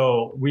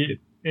 So we,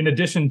 in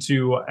addition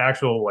to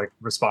actual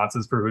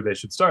responses for who they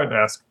should start,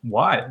 ask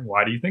why.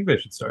 Why do you think they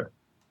should start?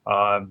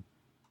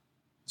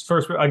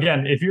 First,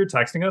 again, if you're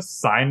texting us,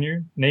 sign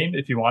your name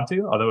if you want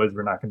to. Otherwise,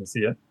 we're not going to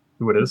see it,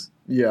 who it is.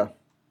 Yeah.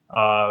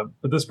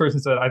 But this person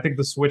said, I think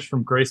the switch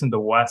from Grayson to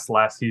West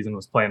last season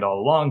was planned all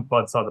along.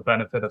 Bud saw the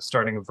benefit of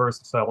starting a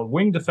versatile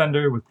wing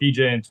defender with PJ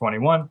in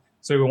 21,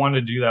 so we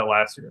wanted to do that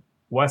last year.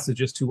 West is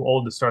just too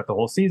old to start the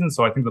whole season,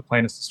 so I think the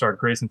plan is to start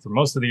Grayson for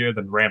most of the year,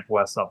 then ramp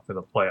West up for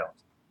the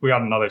playoffs. We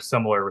got another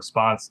similar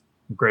response.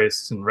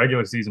 Grayson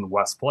regular season,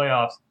 West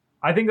playoffs.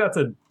 I think that's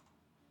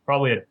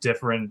probably a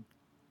different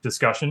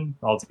discussion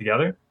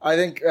altogether. I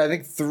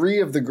think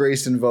 3 of the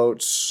Grayson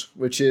votes,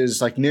 which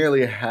is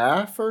nearly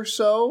half or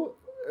so,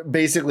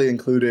 basically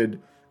included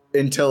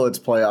until it's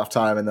playoff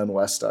time and then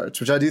West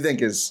starts, which I do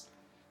think is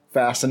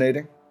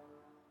fascinating.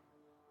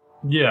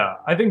 Yeah,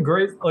 I think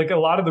a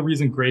lot of the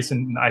reason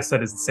Grayson, I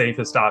said, is the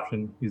safest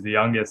option. He's the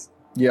youngest.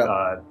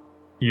 Yeah.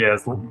 He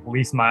has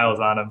least miles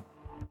on him,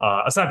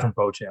 aside from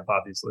Beauchamp,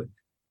 obviously.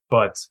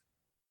 But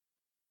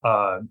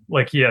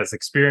he has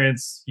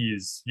experience.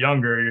 He's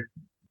younger.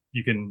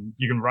 You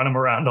can run him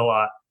around a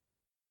lot.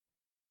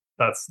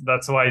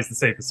 That's why he's the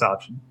safest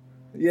option.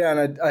 Yeah,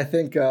 and I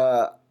think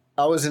I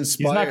was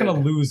inspired. He's not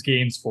going to lose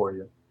games for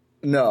you.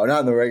 No,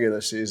 not in the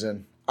regular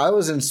season. I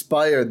was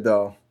inspired,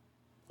 though.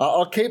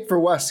 I'll cape for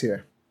West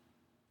here.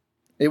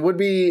 It would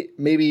be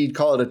maybe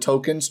call it a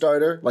token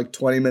starter,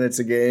 20 minutes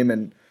a game,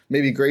 and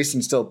maybe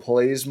Grayson still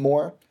plays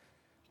more.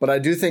 But I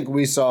do think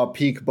we saw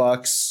peak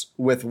Bucks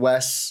with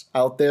Wes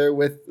out there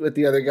with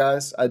the other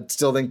guys. I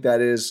still think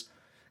that is,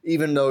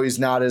 even though he's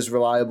not as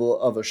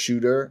reliable of a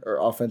shooter or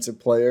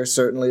offensive player,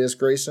 certainly as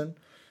Grayson.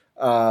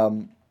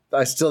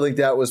 I still think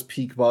that was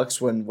peak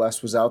Bucks when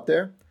Wes was out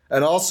there.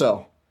 And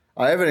also,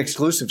 I have an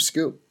exclusive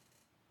scoop.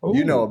 Ooh.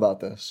 You know about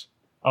this.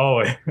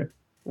 Oh,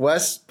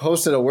 Wes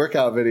posted a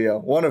workout video,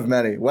 one of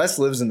many. Wes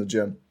lives in the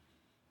gym.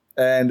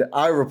 And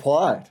I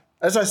replied,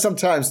 as I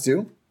sometimes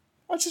do.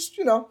 I just,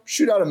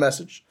 shoot out a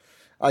message.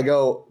 I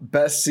go,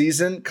 best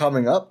season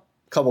coming up,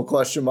 couple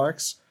question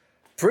marks.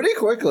 Pretty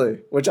quickly,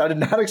 which I did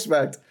not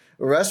expect.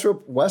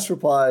 Wes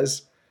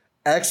replies,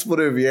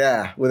 expletive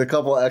yeah, with a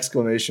couple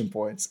exclamation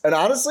points. And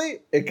honestly,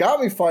 it got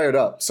me fired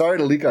up. Sorry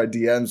to leak our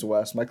DMs,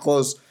 Wes, my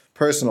close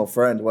personal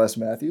friend, Wes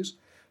Matthews.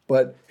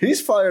 But he's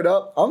fired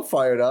up. I'm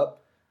fired up.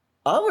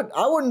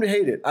 I wouldn't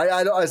hate it.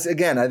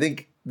 I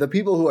think the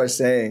people who are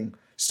saying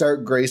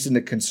start Grayson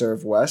to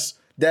conserve Wes,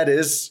 that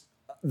is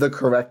the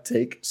correct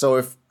take. So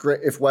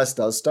if Wes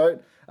does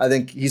start, I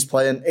think he's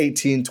playing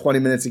 18, 20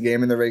 minutes a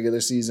game in the regular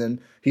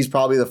season. He's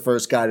probably the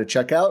first guy to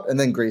check out, and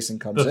then Grayson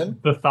comes in.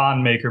 The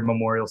Thon Maker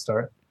Memorial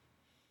start.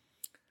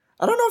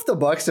 I don't know if the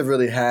Bucks have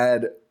really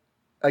had,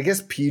 I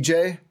guess,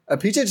 PJ.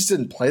 PJ just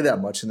didn't play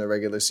that much in the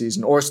regular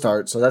season or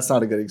start, so that's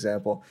not a good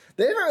example.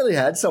 They haven't really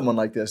had someone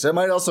like this. It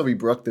might also be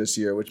Brooke this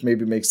year, which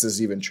maybe makes this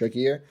even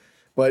trickier.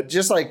 But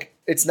just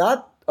it's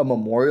not a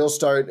memorial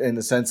start in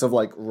the sense of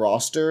like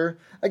roster.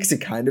 I guess it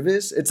kind of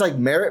is. It's like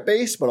merit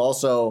based, but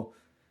also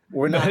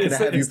we're not going to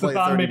have you play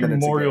 30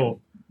 minutes a game.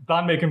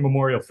 Don Making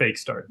Memorial fake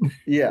start.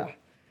 Yeah.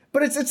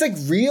 But it's like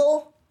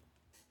real.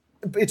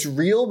 It's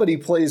real, but he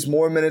plays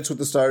more minutes with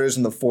the starters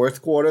in the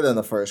fourth quarter than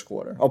the first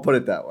quarter. I'll put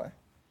it that way.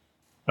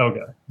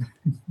 Okay.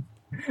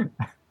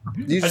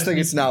 You just think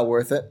it's not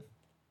worth it?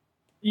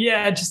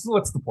 Yeah, just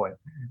what's the point?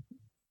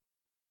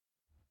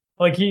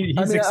 Like he's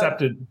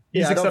accepted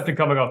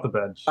coming off the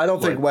bench. I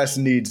don't think Wes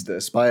needs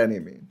this by any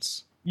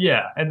means.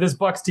 Yeah, and this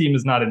Bucks team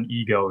is not an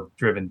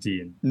ego-driven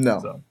team. No.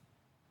 So,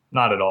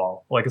 not at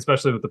all. Like,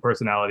 especially with the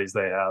personalities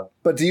they have.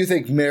 But do you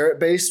think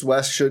merit-based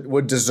Wes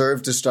would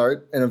deserve to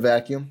start in a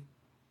vacuum?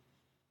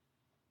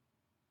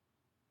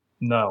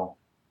 No.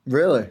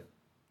 Really?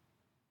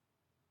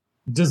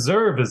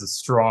 Deserve is a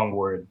strong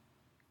word.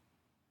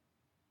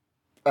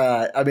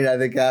 I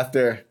think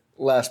after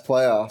last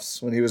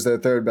playoffs, when he was their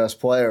third best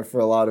player for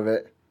a lot of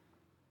it.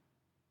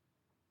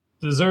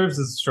 Deserves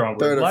is a strong word.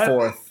 Third or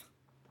fourth.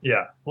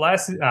 Yeah. I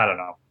don't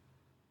know.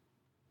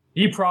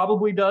 He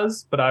probably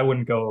does, but I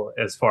wouldn't go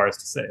as far as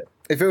to say it.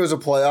 If it was a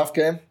playoff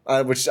game,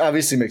 which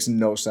obviously makes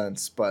no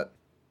sense, but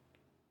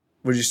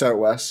would you start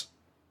Wes?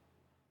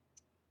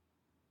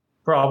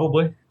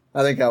 Probably.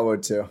 I think I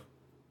would too.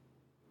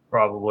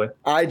 Probably.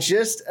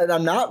 And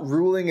I'm not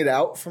ruling it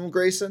out from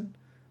Grayson,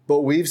 but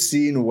we've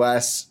seen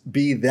Wes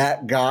be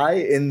that guy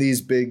in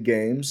these big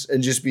games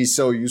and just be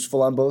so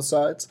useful on both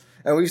sides.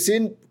 And we've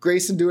seen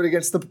Grayson do it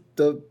against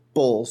the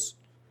Bulls.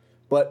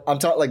 But I'm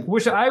talking like...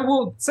 Which I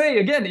will say,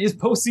 again, is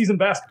postseason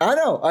basketball. I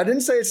know. I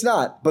didn't say it's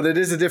not, but it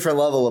is a different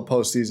level of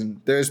postseason.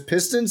 There's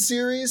Pistons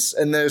series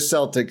and there's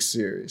Celtics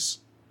series.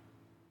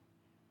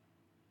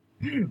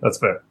 That's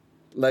fair.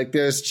 Like,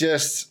 there's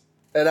just...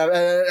 And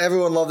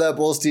everyone loved that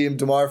Bulls team.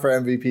 DeMar for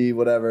MVP,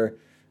 whatever.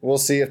 We'll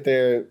see if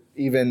they're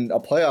even a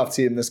playoff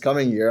team this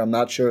coming year. I'm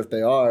not sure if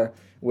they are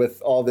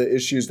with all the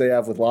issues they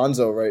have with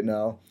Lonzo right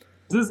now.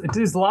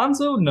 Does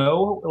Lonzo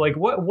know? Like,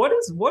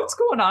 what's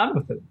going on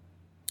with him?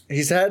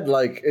 He's had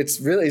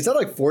he's had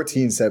like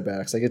 14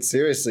 setbacks. Like, it's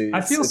seriously. I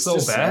feel so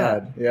bad.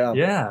 Sad. Yeah.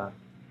 Yeah.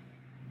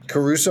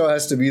 Caruso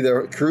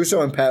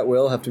and Pat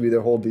Will have to be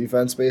their whole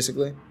defense,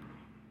 basically.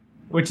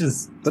 Which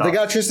is. But they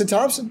got Tristan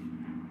Thompson.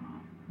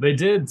 They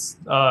did,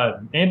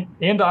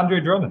 and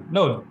Andre Drummond.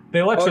 No,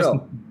 they let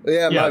Tristan. No.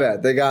 Yeah, my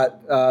bad. They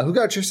got who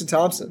got Tristan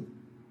Thompson?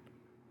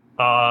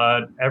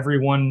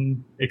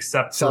 Everyone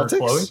except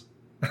Celtics?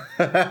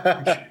 For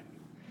Chloe.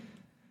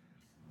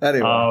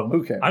 Anyway,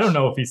 who cares? I don't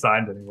know if he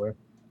signed anywhere.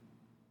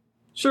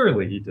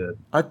 Surely he did.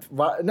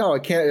 No, I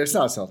can't. It's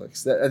not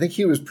Celtics. I think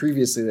he was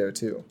previously there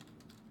too.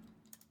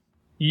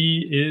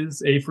 He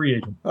is a free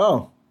agent.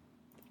 Oh,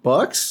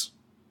 Bucks?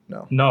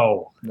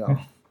 No.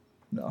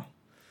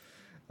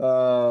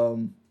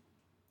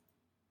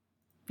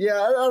 Yeah,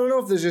 I don't know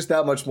if there's just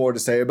that much more to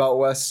say about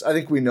Wes. I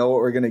think we know what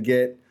we're going to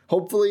get.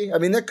 Hopefully. I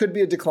mean, there could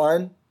be a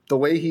decline the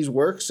way he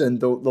works and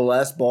the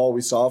last ball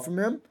we saw from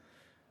him.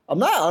 I'm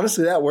not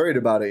honestly that worried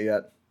about it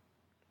yet.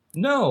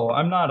 No,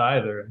 I'm not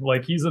either.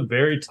 Like, he's a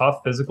very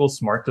tough, physical,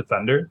 smart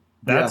defender.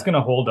 That's going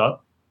to hold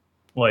up.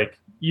 Like,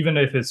 even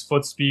if his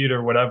foot speed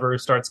or whatever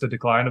starts to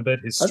decline a bit,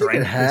 his strength... I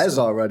think it has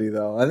already,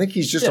 though. I think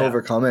he's just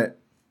overcome it.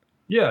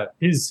 Yeah,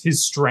 his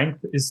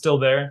strength is still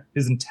there.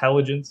 His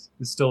intelligence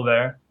is still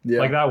there. Yeah.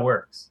 Like, that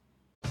works.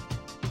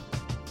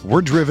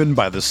 We're driven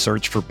by the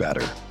search for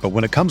better. But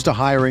when it comes to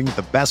hiring,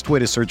 the best way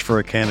to search for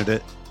a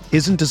candidate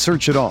isn't to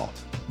search at all.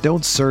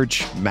 Don't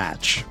search,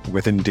 match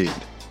with Indeed.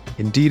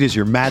 Indeed is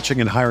your matching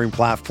and hiring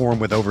platform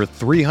with over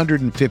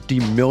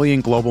 350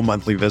 million global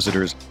monthly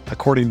visitors,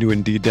 according to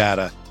Indeed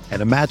data,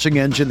 and a matching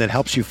engine that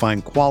helps you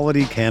find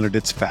quality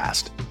candidates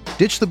fast.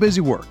 Ditch the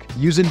busy work.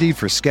 Use Indeed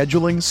for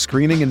scheduling,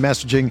 screening, and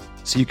messaging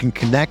so you can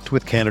connect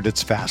with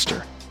candidates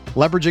faster.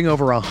 Leveraging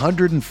over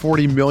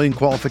 140 million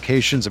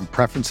qualifications and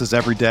preferences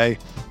every day,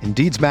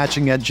 Indeed's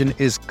matching engine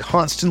is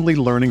constantly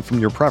learning from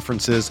your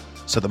preferences,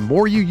 so the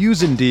more you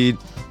use Indeed,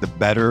 the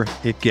better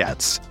it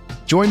gets.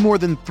 Join more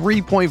than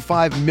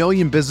 3.5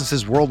 million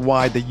businesses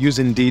worldwide that use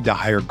Indeed to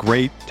hire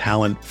great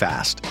talent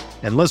fast.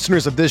 And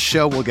listeners of this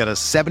show will get a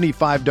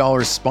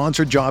 $75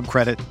 sponsored job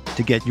credit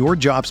to get your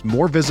jobs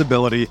more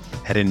visibility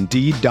at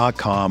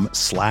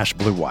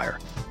Indeed.com/Blue Wire.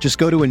 Just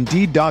go to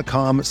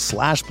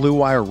Indeed.com/Blue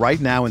Wire right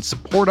now and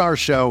support our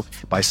show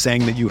by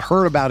saying that you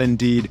heard about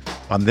Indeed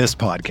on this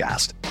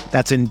podcast.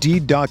 That's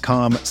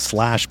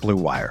Indeed.com/Blue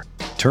Wire.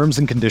 Terms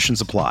and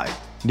conditions apply.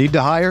 Need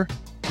to hire?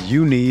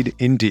 You need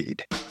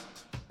Indeed.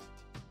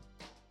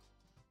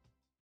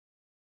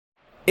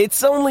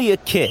 It's only a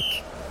kick,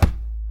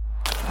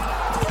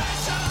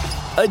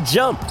 a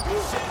jump,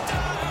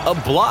 a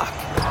block.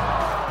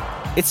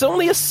 It's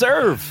only a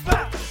serve.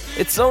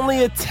 It's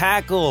only a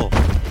tackle,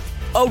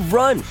 a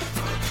run.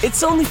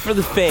 It's only for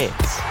the fans.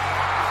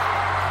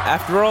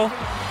 After all,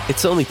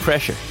 it's only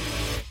pressure.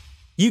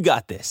 You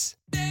got this.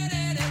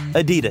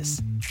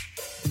 Adidas.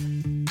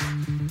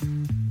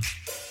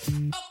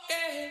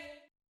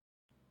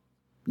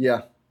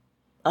 Yeah.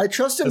 I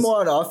trusted more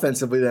on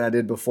offensively than I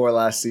did before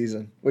last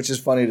season, which is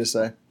funny to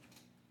say.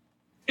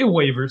 It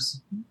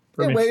wavers.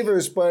 It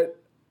wavers, but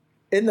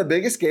in the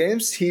biggest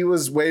games, he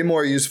was way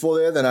more useful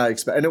there than I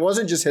expected. And it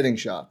wasn't just hitting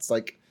shots.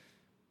 Like,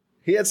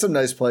 he had some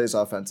nice plays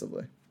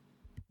offensively.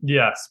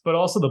 Yes, but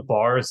also the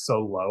bar is so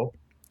low.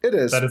 It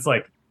is. That it's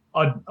like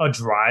a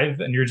drive,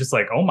 and you're just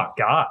like, oh my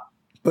God.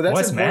 But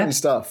that's important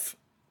stuff.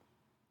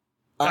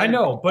 I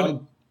know,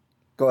 but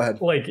go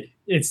ahead. Like,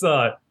 it's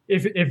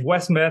if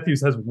Wes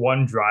Matthews has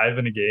one drive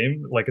in a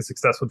game, like a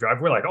successful drive,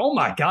 we're like, oh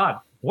my God,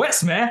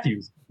 Wes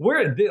Matthews,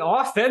 the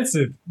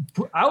offensive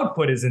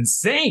output is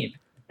insane.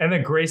 And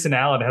then Grayson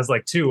Allen has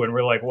like two, and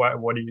we're like,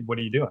 what are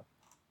you doing?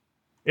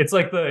 It's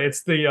like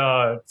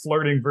the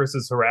flirting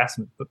versus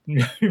harassment.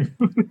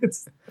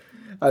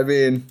 I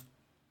mean,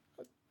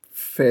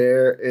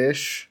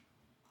 fair-ish.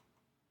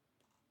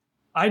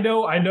 I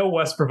know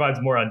Wes provides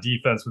more on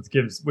defense,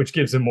 which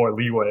gives him more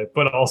leeway,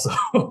 but also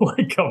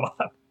like, come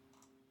on.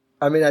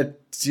 I mean, I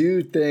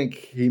do think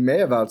he may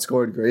have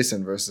outscored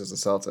Grayson versus the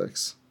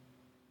Celtics.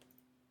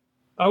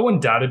 I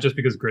wouldn't doubt it just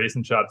because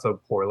Grayson shot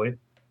so poorly.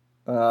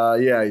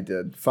 Yeah, he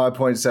did.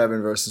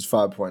 5.7 versus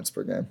 5 points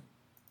per game.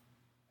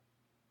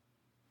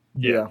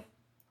 Yeah.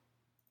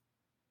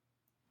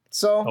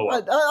 So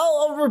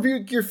I'll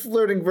rebuke your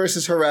flirting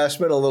versus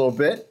harassment a little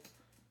bit.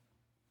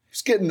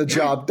 He's getting the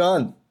job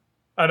done.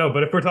 I know,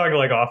 but if we're talking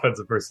like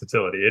offensive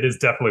versatility, it is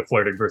definitely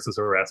flirting versus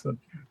harassment.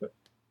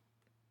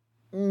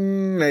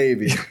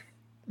 Maybe.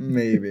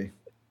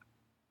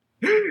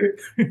 It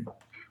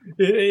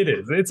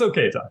is. It's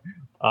okay, Tom.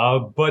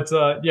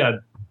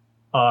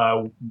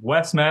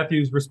 Wes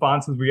Matthews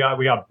responses, we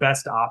got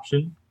best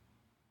option.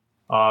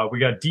 We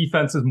got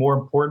defense is more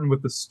important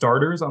with the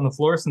starters on the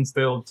floor since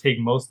they'll take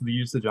most of the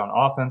usage on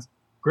offense.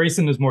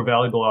 Grayson is more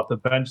valuable off the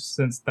bench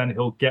since then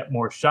he'll get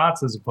more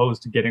shots as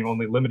opposed to getting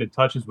only limited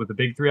touches with the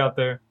big three out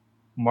there.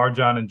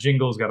 Marjon and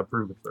Jingles got to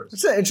prove it first.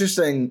 It's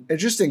an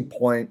interesting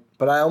point,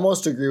 but I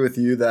almost agree with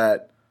you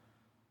that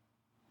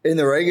in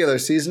the regular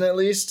season, at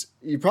least,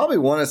 you probably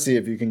want to see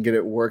if you can get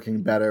it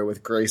working better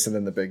with Grayson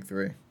and the big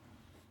three.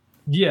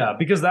 Yeah,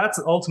 because that's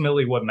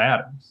ultimately what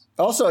matters.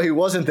 Also, he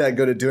wasn't that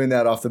good at doing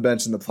that off the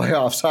bench in the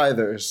playoffs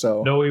either.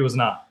 So no, he was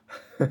not.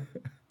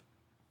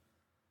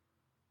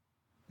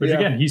 Which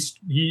again,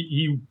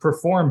 he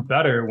performed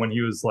better when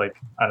he was like,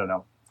 I don't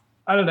know.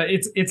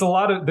 It's a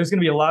lot of, there's going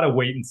to be a lot of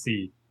wait and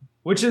see,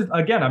 which is,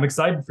 again, I'm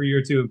excited for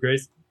year two of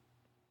Grace.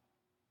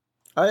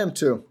 I am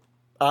too.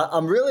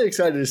 I'm really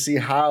excited to see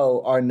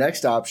how our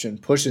next option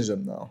pushes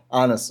him, though.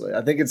 Honestly,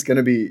 I think it's going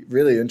to be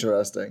really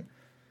interesting.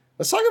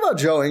 Let's talk about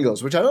Joe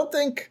Ingles, which I don't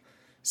think,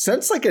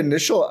 since like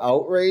initial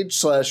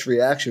outrage /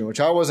 reaction, which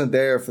I wasn't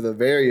there for the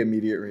very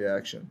immediate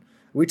reaction.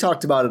 We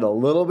talked about it a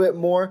little bit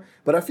more,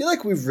 but I feel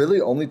like we've really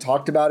only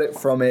talked about it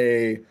from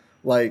a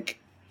like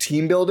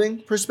team building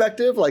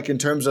perspective, like in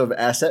terms of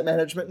asset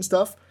management and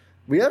stuff.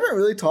 We haven't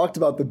really talked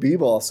about the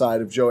b-ball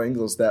side of Joe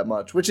Ingles that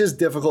much, which is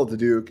difficult to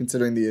do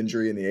considering the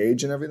injury and the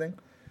age and everything.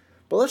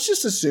 But let's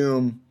just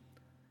assume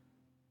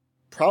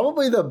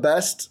probably the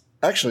best,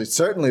 actually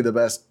certainly the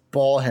best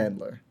ball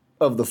handler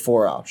of the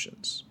four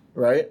options,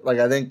 right? Like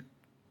I think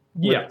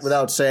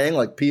without saying,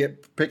 like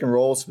pick and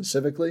roll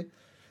specifically,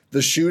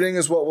 the shooting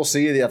is what we'll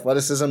see, the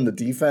athleticism, the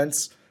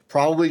defense,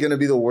 probably going to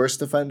be the worst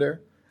defender.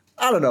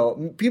 I don't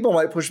know. People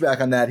might push back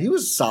on that. He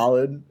was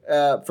solid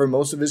for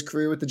most of his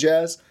career with the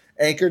Jazz.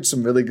 Anchored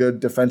some really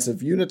good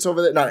defensive units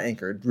over there. Not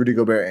anchored. Rudy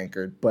Gobert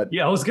anchored. But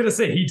yeah, I was going to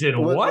say he did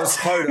what?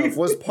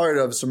 Was part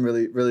of some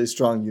really, really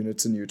strong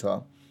units in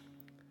Utah.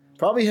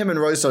 Probably him and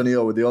Royce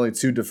O'Neal were the only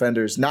two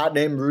defenders not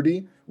named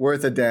Rudy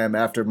worth a damn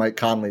after Mike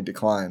Conley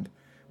declined,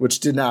 which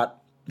did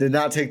not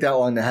take that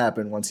long to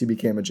happen once he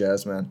became a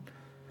Jazz man.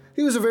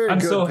 He was a very good I'm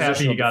so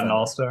happy he got defender. an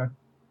All-Star.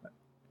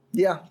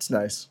 Yeah, it's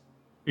nice.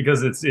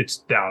 Because it's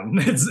down.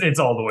 It's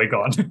all the way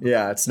gone.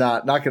 Yeah, it's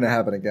not going to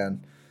happen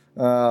again.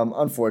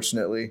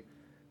 Unfortunately.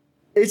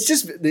 It's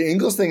just the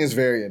Ingles thing is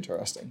very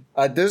interesting.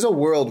 There's a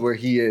world where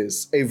he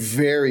is a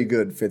very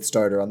good fifth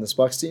starter on this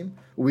Bucks team.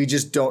 We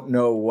just don't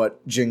know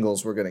what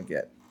jingles we're going to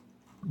get.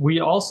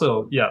 We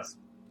also, yes,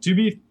 to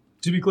be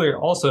clear,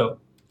 also,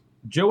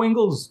 Joe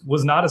Ingles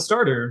was not a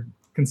starter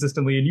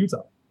consistently in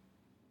Utah.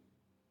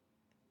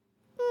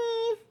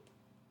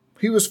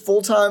 He was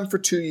full-time for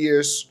 2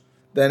 years.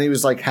 Then he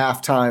was like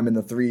half-time in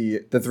the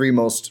three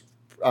most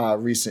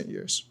recent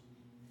years.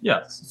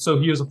 Yes, so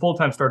he was a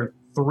full-time starter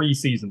 3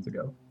 seasons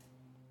ago.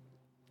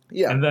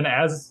 Yeah. And then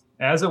as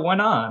it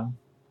went on,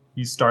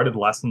 he started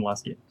less and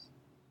less games.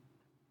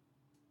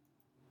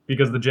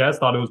 Because the Jazz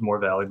thought it was more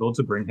valuable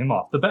to bring him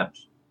off the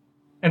bench.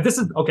 And this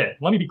is, okay,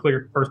 let me be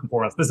clear first and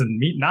foremost. This is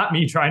not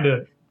me trying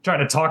to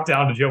talk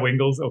down to Joe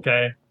Ingles,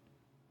 okay?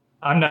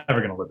 I'm never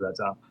going to live that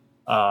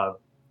down.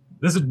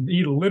 This is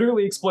me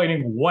literally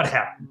explaining what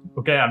happened,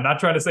 okay? I'm not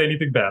trying to say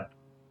anything bad.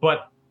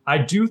 But I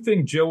do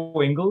think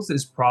Joe Ingles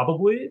is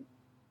probably,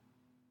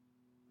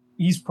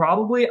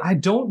 I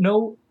don't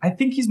know, I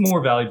think he's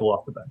more valuable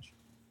off the bench.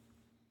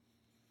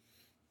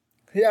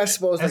 Yeah, I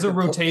suppose. As a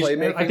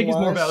rotation, I think he's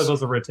more valuable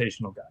as a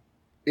rotational guy.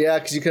 Yeah,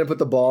 because you can put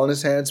the ball in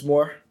his hands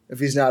more if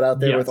he's not out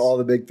there with all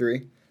the big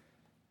three.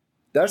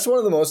 That's one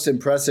of the most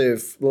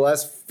impressive, the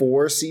last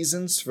 4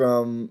 seasons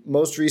from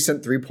most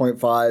recent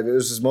 3.5. It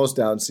was his most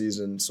down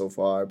season so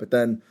far, but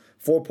then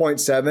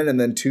 4.7 and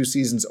then 2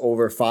 seasons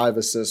over 5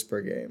 assists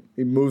per game.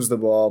 He moves the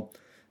ball.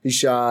 He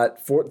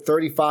shot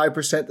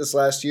 35% this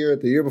last year.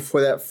 The year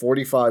before that,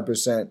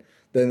 45%.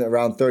 Then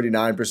around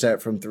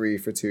 39% from 3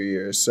 for 2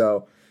 years.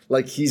 So,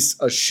 like, he's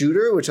a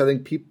shooter, which I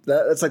think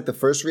that's like the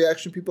first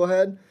reaction people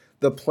had.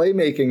 The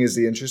playmaking is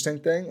the interesting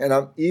thing, and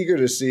I'm eager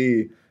to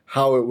see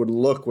how it would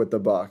look with the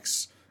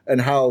Bucks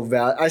and how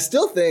I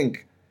still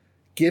think,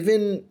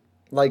 given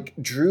like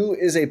Drew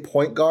is a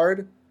point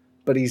guard,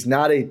 but he's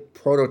not a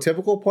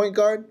prototypical point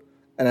guard,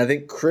 and I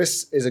think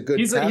Chris is a good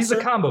passer. He's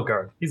a combo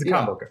guard. He's a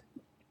combo guard.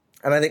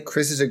 And I think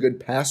Chris is a good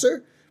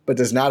passer, but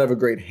does not have a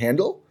great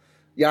handle.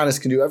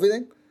 Giannis can do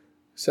everything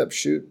except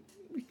shoot.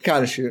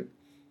 Kind of shoot.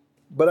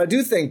 But I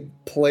do think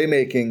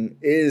playmaking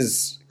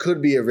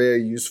could be a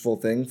very useful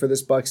thing for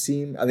this Bucks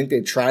team. I think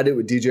they tried it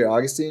with DJ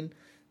Augustine.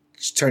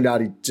 It turned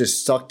out he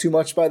just sucked too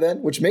much by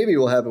then, which maybe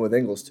will happen with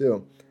Ingles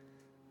too.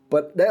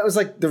 But that was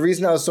like the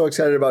reason I was so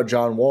excited about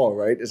John Wall,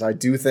 right? Is I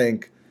do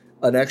think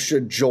an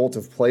extra jolt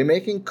of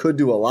playmaking could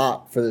do a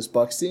lot for this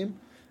Bucks team.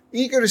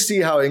 Eager to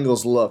see how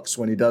Ingles looks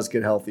when he does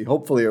get healthy,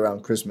 hopefully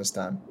around Christmas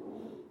time.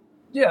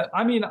 Yeah,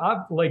 I mean,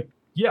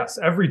 yes,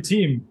 every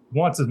team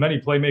wants as many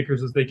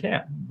playmakers as they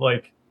can.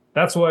 Like,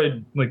 that's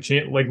why,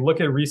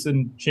 look at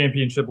recent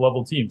championship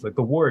level teams, like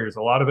the Warriors.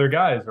 A lot of their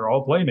guys are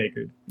all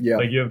playmakers. Yeah,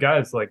 like you have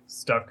guys like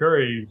Steph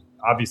Curry,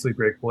 obviously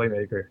great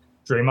playmaker.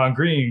 Draymond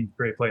Green,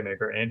 great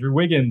playmaker. Andrew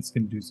Wiggins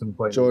can do some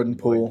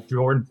playmaking.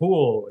 Jordan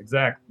Poole,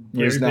 exactly.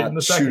 He's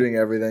not shooting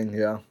everything.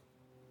 Yeah.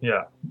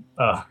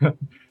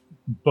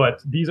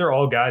 But these are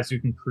all guys who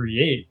can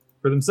create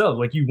for themselves.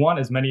 Like, you want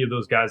as many of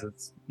those guys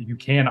as you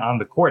can on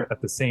the court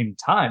at the same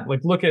time.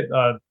 Like, look at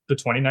the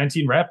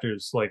 2019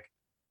 Raptors. Like,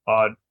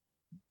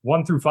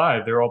 1 through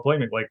 5, they're all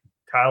playmakers. Like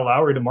Kyle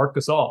Lowry to Marc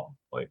Gasol.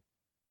 Like,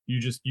 you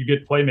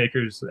get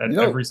playmakers at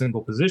every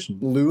single position.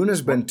 Loon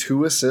has been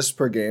 2 assists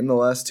per game the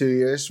last 2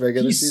 years.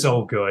 Regular season. He's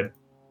so good.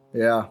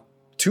 Yeah,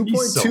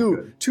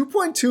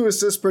 2.2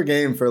 assists per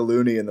game for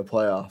Looney in the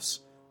playoffs.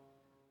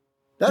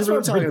 That's what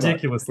I'm talking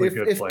ridiculously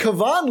about. Good if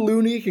Kevon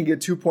Looney can get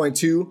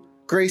 2.2,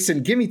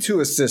 Grayson, give me 2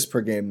 assists per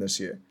game this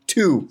year.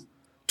 2,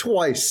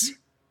 twice,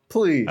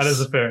 please. That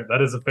is a fair.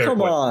 Come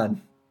point.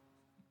 on.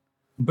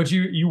 But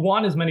you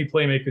want as many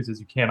playmakers as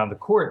you can on the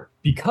court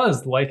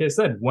because, like I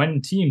said,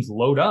 when teams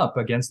load up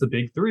against the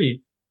big 3,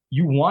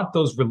 you want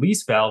those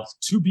release valves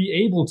to be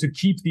able to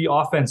keep the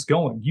offense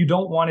going. You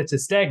don't want it to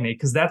stagnate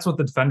because that's what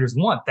the defenders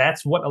want.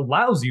 That's what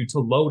allows you to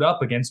load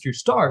up against your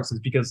stars, is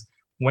because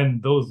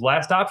when those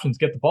last options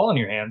get the ball in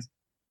your hands,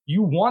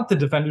 you want the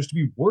defenders to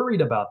be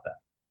worried about that,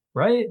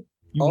 right?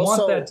 You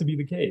want that to be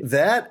the case.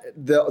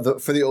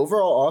 For the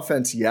overall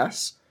offense,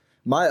 yes.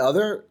 My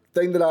other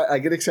thing that I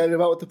get excited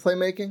about with the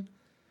playmaking,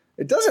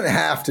 it doesn't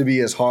have to be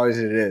as hard as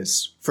it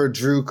is for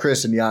Drew,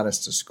 Chris, and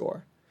Giannis to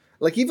score.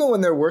 Like, even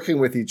when they're working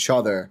with each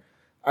other,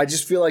 I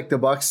just feel like the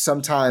Bucks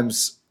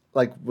sometimes,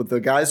 like with the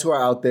guys who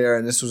are out there,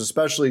 and this was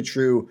especially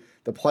true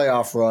the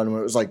playoff run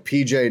when it was like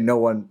PJ, no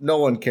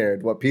one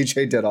cared what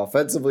PJ did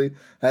offensively.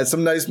 Had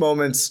some nice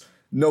moments,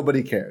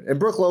 nobody cared. And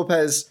Brook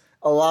Lopez,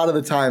 a lot of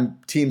the time,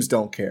 teams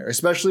don't care,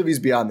 especially if he's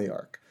beyond the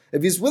arc.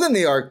 If he's within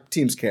the arc,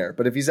 teams care.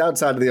 But if he's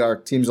outside of the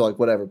arc, teams are like,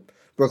 whatever,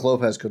 Brook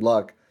Lopez, good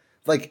luck.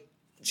 Like,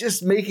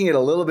 just making it a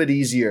little bit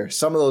easier,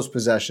 some of those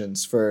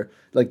possessions for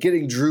like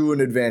getting Drew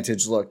an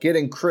advantage look,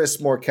 getting Chris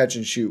more catch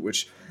and shoot,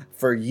 which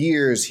for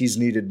years he's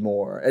needed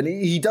more. And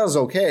he does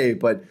okay,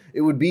 but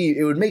it would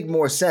make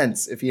more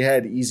sense if he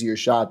had easier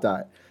shot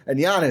die. And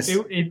Giannis,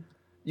 you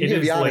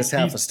give Giannis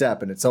half a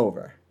step and it's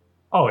over.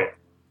 Oh yeah.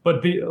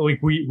 But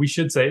we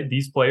should say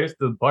these players,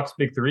 the Bucks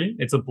big 3,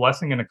 it's a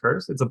blessing and a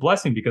curse. It's a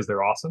blessing because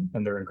they're awesome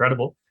and they're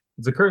incredible.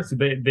 It's a curse.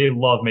 They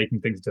love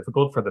making things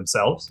difficult for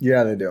themselves.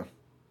 Yeah, they do.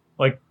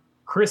 Like,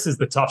 Chris is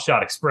the tough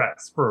shot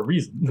express for a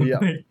reason. Yeah.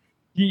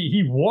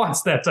 he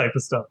wants that type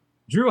of stuff.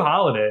 Drew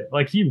Holiday,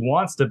 like, he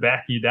wants to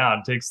back you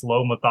down, take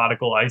slow,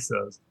 methodical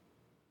ISOs.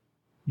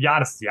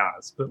 Giannis is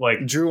Giannis, but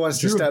like Drew wants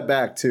to step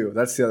back too.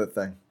 That's the other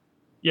thing.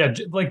 Yeah,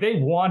 like they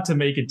want to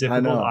make it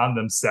difficult on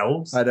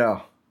themselves. I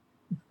know.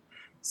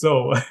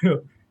 So,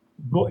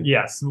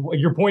 yes,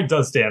 your point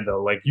does stand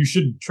though. Like, you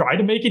should try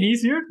to make it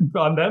easier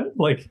on them.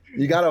 Like,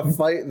 you got to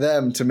fight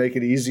them to make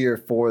it easier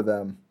for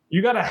them.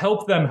 You got to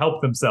help them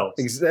help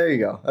themselves. There you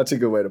go. That's a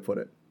good way to put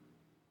it.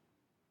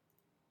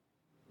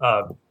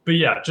 But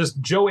yeah, just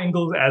Joe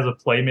Ingles as a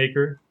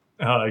playmaker,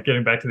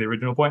 getting back to the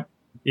original point,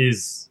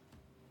 is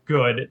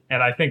good.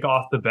 And I think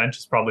off the bench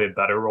is probably a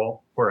better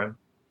role for him.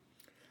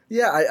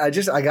 Yeah, I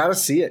got to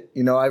see it.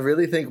 You know, I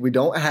really think we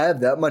don't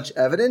have that much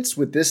evidence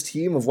with this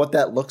team of what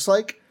that looks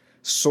like.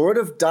 Sort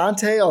of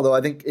Dante, although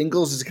I think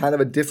Ingles is kind of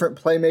a different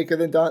playmaker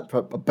than Dante,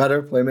 a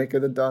better playmaker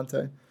than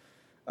Dante.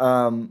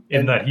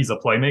 In that he's a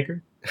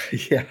playmaker?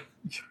 Yeah.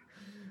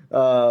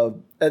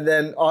 And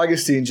then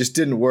Augustine just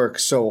didn't work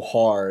so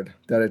hard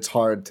that it's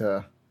hard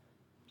to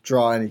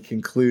draw any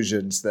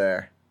conclusions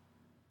there.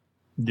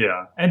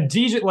 Yeah, and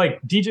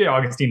DJ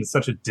Augustine is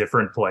such a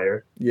different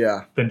player.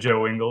 Yeah, than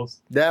Joe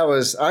Ingles.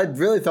 I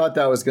really thought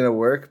that was going to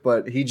work,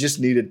 but he just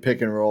needed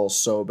pick and roll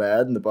so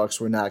bad, and the Bucks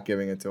were not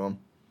giving it to him.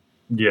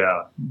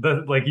 Yeah,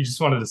 he just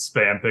wanted to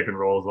spam pick and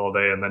rolls all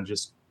day and then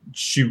just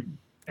shoot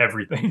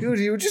everything. Dude,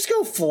 he would just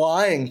go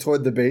flying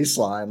toward the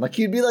baseline. Like,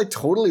 he'd be like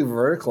totally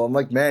vertical. I'm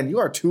like, man, you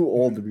are too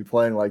old to be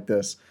playing like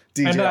this,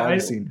 DJ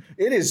Augustine.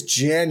 It is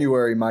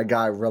January, my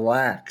guy.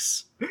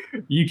 Relax.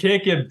 You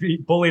can't get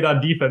bullied on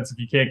defense if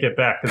you can't get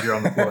back because you're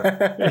on the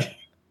floor.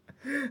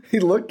 He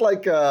looked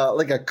like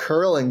a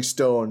curling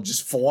stone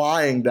just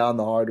flying down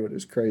the hardwood. It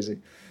was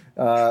crazy.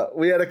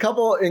 We had a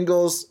couple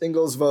Ingles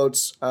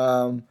votes.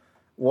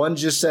 One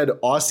just said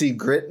Aussie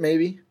grit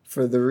maybe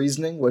for the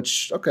reasoning,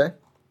 which okay,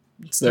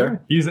 it's there.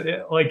 Sure. He's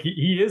like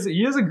he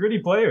is a gritty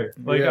player.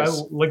 Like I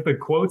like the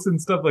quotes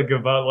and stuff like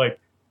about like,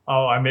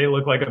 oh, I may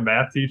look like a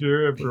math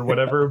teacher or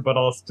whatever, but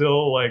I'll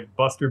still like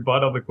bust your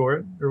butt on the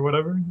court or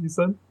whatever he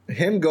said.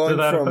 Him going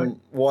from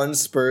one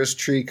Spurs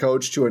tree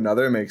coach to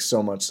another makes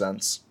so much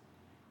sense.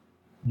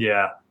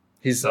 Yeah.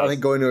 He's I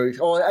think going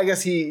to I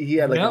guess he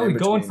had like an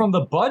going from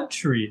the bud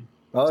tree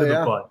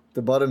to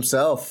the bud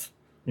himself.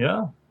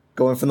 Yeah.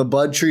 Going from the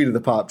bud tree to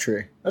the pop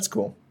tree. That's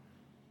cool.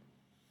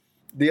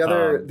 The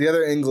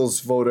other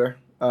Ingles voter,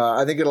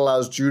 I think it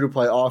allows Drew to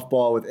play off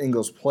ball with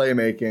Ingles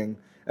playmaking,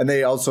 and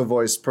they also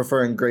voiced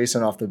preferring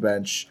Grayson off the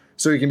bench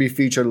so he can be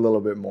featured a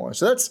little bit more.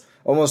 So that's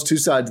almost two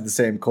sides of the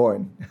same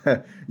coin.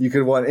 You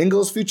could want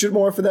Ingles featured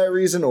more for that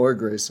reason or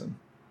Grayson.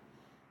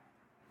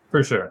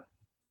 For sure.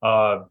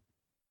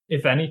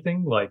 If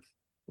anything, like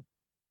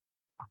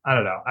I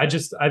don't know. I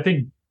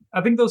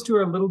think those two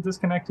are a little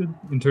disconnected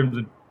in terms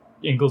of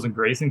Ingles and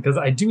Grayson because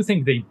I do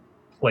think they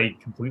play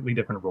completely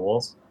different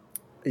roles.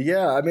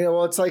 Yeah, I mean,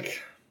 well, it's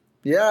like,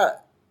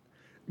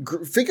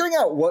 figuring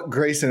out what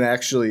Grayson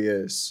actually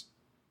is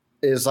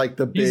like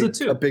the big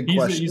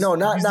question.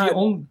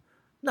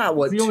 Not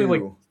what the two. only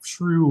like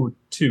true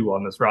two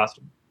on this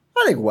roster.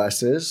 I think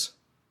Wes is.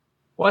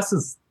 Wes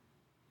is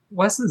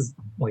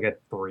like a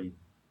 3.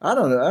 I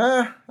don't know.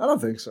 I don't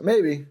think so.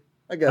 Maybe.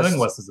 I guess. I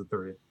think Wes is a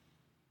 3.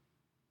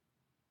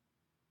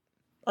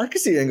 I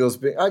could see Ingles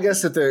being. I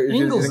guess if they're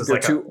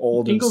too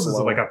old and slow. Ingles is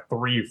like a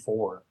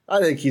 3-4. I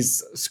think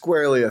he's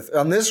squarely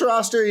on this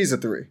roster. He's a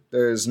 3.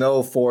 There's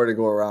no 4 to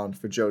go around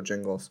for Joe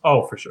Jingles.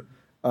 Oh, for sure.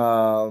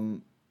 But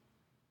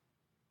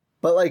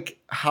like,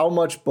 how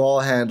much ball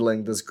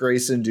handling does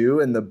Grayson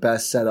do in the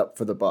best setup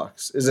for the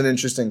Bucks is an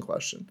interesting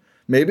question.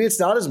 Maybe it's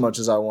not as much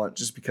as I want,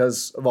 just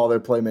because of all their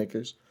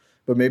playmakers.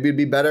 But maybe it'd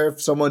be better if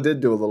someone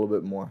did do a little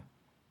bit more.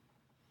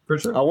 For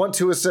sure. I want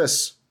 2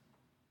 assists.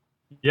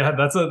 Yeah,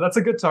 that's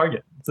a good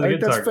target. I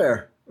think that's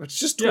fair. It's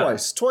just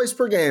twice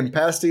per game.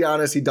 Pass to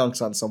Giannis, he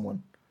dunks on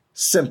someone.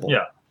 Simple.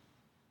 Yeah.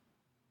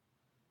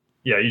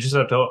 Yeah, you just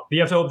have to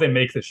hope they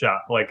make the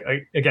shot. Like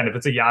again, if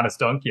it's a Giannis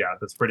dunk,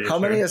 that's pretty. How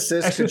many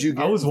assists could you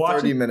get in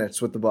 30 minutes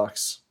with the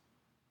Bucks?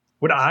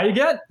 Would I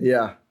get?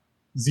 Yeah,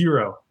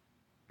 0.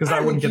 Because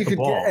I wouldn't get the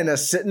ball. Get an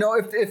assist. No,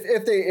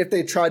 if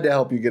they tried to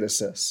help you get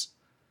assists.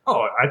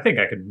 Oh, I think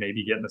I could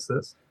maybe get an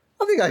assist.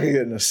 I think I could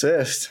get an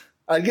assist.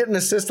 I'd get an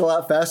assist a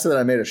lot faster than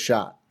I made a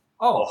shot.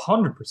 Oh,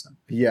 100%.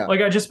 Yeah.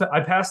 Like I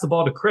passed the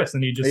ball to Chris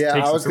and he just takes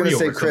I was going to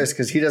say Chris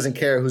because he doesn't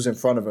care who's in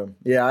front of him.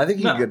 Yeah, I think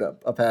he could get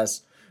a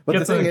pass. But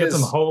the thing is,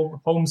 some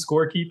home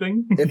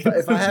scorekeeping.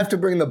 if I have to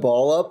bring the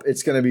ball up,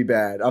 it's going to be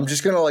bad. I'm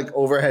just going to like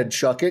overhead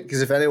chuck it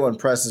because if anyone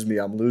presses me,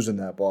 I'm losing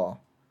that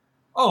ball.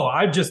 Oh,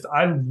 I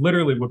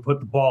literally would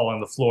put the ball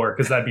on the floor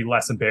because that'd be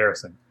less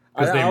embarrassing.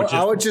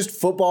 I would just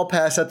football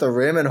pass at the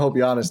rim and hope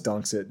Giannis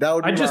dunks it. That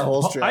would be my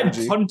whole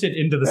strategy. I'd punt it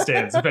into the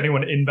stands if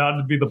anyone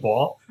inbounded me the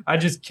ball.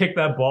 I'd just kick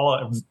that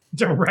ball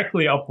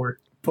directly upward.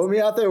 Put me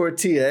out there with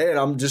TA and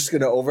I'm just going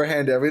to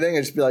overhand everything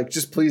and just be like,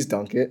 just please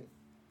dunk it.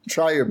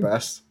 Try your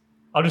best.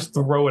 I'll just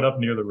throw it up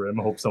near the rim.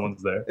 Hope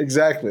someone's there.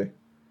 Exactly.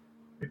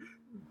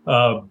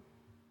 But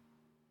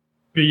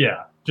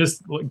yeah,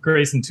 just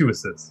Grayson 2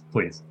 assists,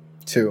 please.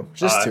 2,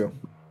 just 2.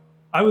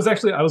 I was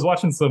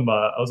watching some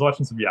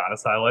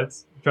Giannis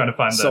highlights, trying to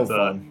find so that.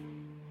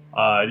 Fun.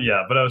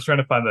 But I was trying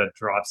to find that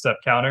drop step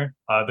counter,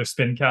 their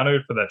spin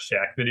counter for that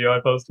Shaq video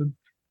I posted.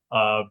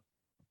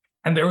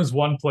 And there was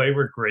one play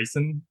where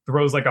Grayson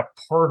throws like a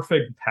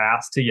perfect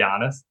pass to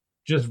Giannis,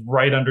 just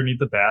right underneath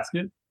the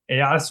basket. And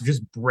Giannis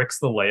just bricks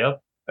the layup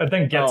and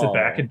then gets it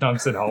back and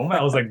dunks it home.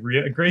 I was like,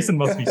 Grayson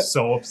must be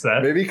so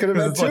upset. Maybe he could have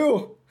had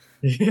 2.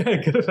 He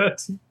could have had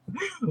 2.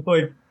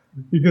 Like,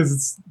 because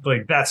it's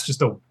like, that's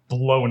just a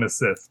blown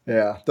assist.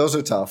 Yeah, those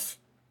are tough.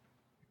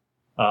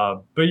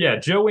 But yeah,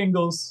 Joe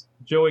Ingles,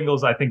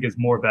 I think, is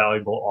more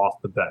valuable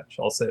off the bench.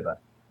 I'll say that.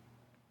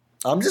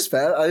 I'm just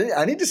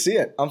I need to see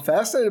it. I'm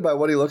fascinated by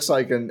what he looks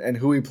like and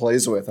who he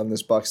plays with on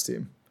this Bucks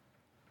team.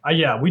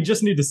 Yeah, we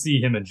just need to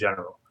see him in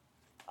general.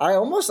 I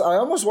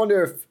almost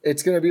wonder if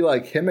it's going to be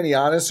like him and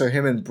Giannis or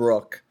him and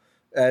Brooke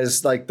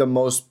as like the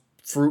most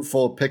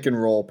fruitful pick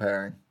and roll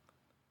pairing.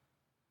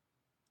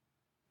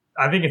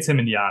 I think it's him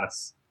and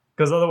Giannis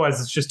because otherwise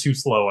it's just too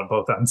slow on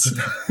both ends.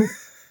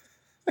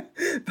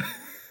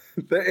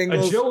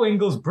 A Joe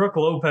Ingles, Brooke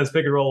Lopez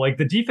pick and roll. Like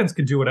the defense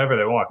can do whatever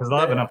they want because they'll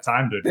have enough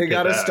time to. They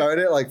got to start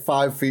it like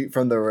 5 feet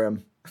from the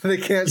rim. They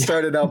can't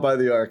start it out by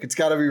the arc. It's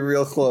got to be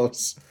real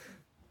close.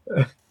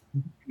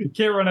 You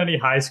can't run any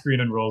high screen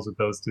and rolls with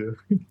those two.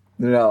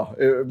 No,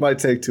 it might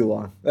take too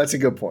long. That's a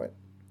good point.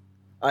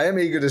 I am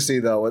eager to see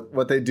though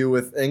what they do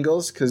with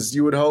Ingles because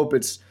you would hope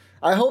it's.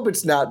 I hope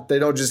it's not. They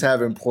don't just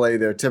have him play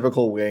their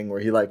typical wing where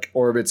he like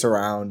orbits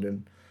around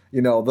and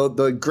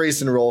the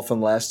Grayson role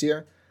from last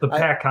year. The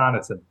Pat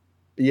Connaughton.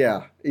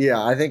 Yeah.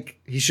 I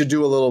think he should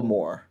do a little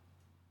more.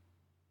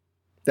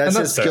 That's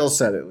his skill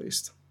set at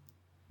least.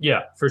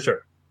 Yeah, for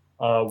sure.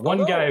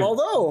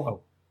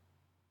 Although,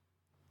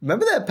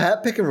 remember that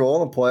Pat pick and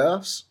roll in the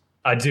playoffs?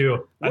 I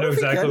do. I know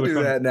exactly what he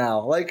can do that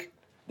now. Like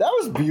that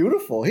was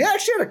beautiful. He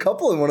actually had a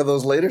couple in one of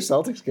those later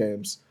Celtics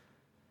games.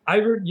 I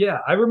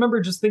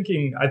remember just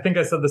thinking. I think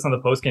I said this on the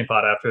postgame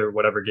pod after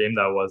whatever game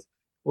that was,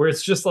 where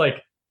it's just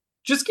like,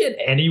 just get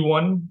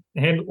anyone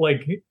in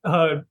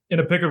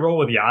a pick and roll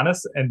with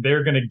Giannis, and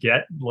they're gonna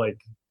get like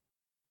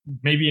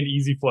maybe an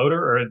easy floater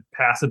or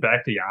pass it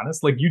back to Giannis.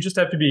 Like you just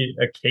have to be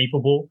a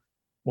capable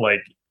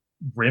like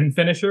rim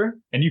finisher,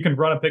 and you can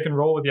run a pick and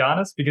roll with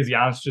Giannis because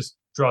Giannis just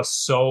draws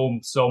so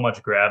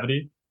much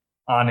gravity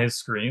on his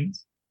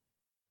screens.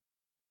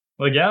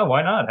 Like, yeah,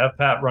 why not have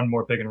Pat run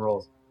more pick and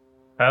rolls?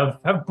 I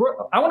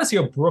want to see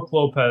a Brooke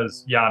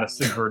Lopez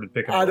Giannis inverted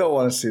pick and roll. I don't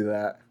want to see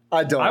that.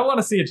 I don't. I want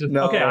to see it just.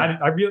 No. Okay,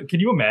 I really. Can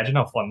you imagine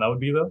how fun that would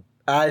be though?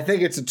 I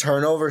think it's a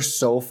turnover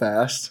so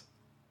fast.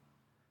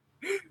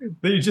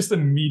 They just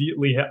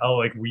immediately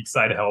like weak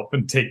side help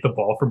and take the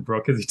ball from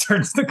Brooke as he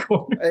turns the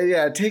corner.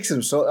 Yeah, it takes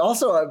him so.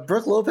 Also,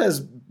 Brooke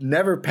Lopez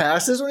never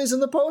passes when he's in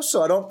the post,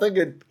 so I don't think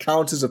it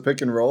counts as a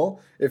pick and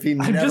roll if he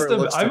never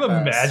looks to I'm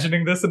pass.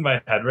 imagining this in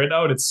my head right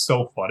now, and it's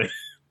so funny.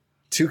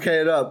 2K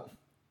it up.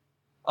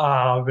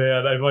 Oh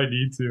man, I might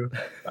need to.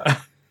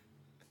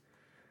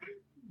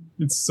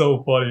 It's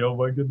so funny. Oh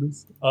my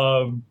goodness.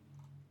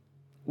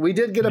 We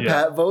did get a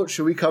Pat vote.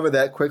 Should we cover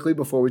that quickly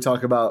before we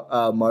talk about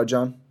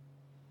Marjan?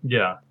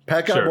 Yeah.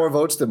 Pat got more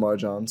votes than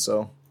Marjan,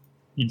 so.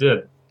 He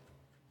did.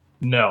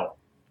 No.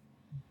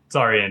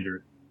 Sorry,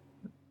 Andrew.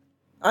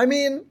 I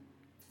mean,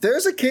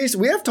 there's a case.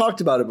 We have talked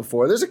about it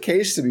before. There's a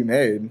case to be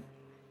made.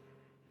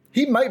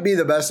 He might be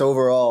the best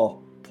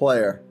overall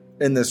player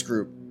in this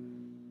group.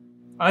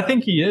 I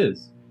think he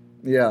is.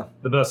 Yeah.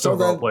 The best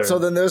overall player. So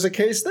then there's a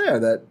case there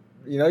that,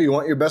 you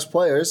want your best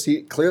players.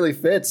 He clearly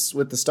fits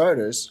with the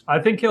starters. I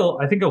think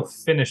he'll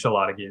finish a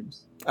lot of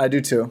games. I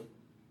do too.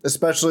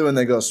 Especially when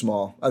they go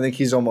small. I think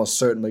he's almost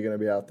certainly going to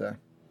be out there.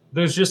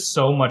 There's just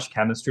so much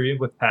chemistry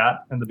with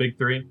Pat and the big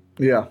three.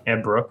 Yeah.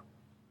 And Brooke.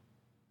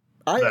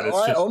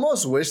 I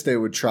almost wish they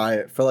would try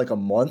it for like a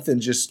month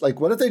and just like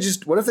what if they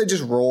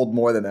just rolled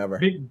more than ever?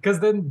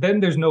 Because then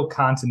there's no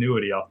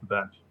continuity off the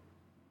bench.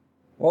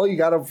 Well, you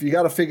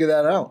gotta figure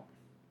that out.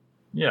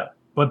 Yeah.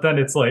 But then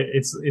it's like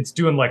it's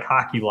doing like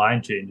hockey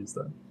line changes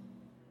then.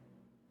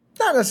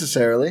 Not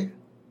necessarily.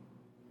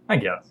 I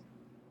guess.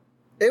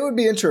 It would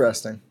be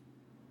interesting.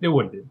 It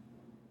would be.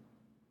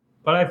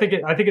 But I think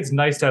it's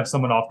nice to have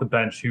someone off the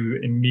bench who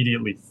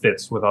immediately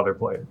fits with other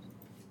players.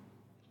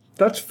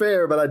 That's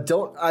fair, but I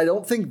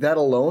don't think that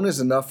alone is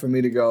enough for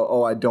me to go,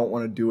 "Oh, I don't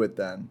want to do it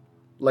then."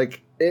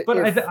 Like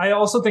I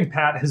also think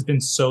Pat has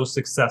been so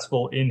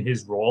successful in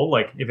his role,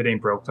 like if it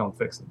ain't broke, don't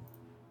fix it.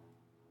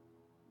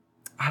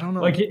 I don't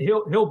know. Like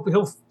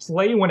he'll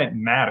play when it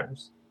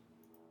matters.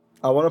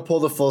 I want to pull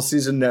the full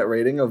season net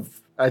rating of.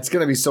 It's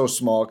going to be so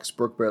small because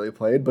Brooke barely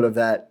played, but of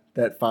that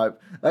 5.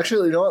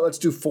 Actually, you know what? Let's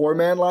do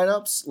 4-man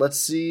lineups. Let's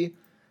see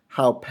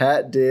how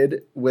Pat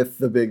did with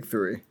the big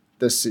three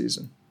this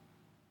season.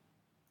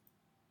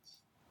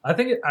 I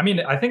think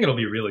it'll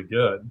be really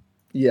good.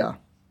 Yeah,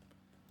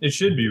 it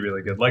should be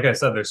really good. Like I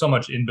said, there's so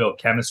much inbuilt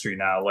chemistry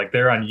now. Like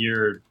they're on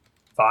year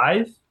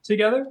 5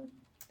 together.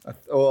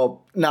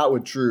 Well, not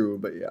with Drew,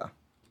 but yeah.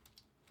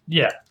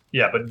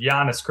 Yeah, but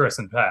Giannis, Chris,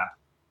 and Pat.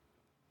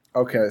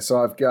 Okay,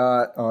 so I've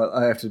got.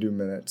 I have to do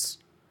minutes.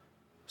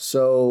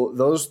 So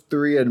those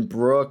 3 and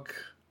Brooke.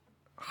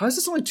 How is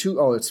this only 2?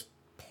 Oh, it's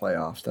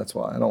playoffs. That's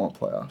why I don't want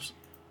playoffs.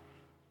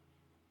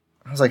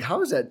 I was like,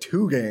 how is that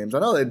 2 games? I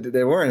know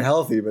they weren't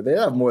healthy, but they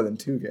have more than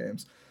 2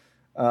 games.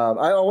 I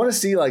want to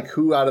see like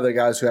who out of the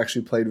guys who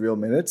actually played real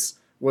minutes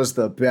was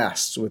the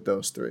best with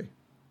those 3.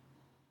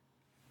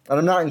 And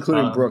I'm not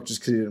including Brooke just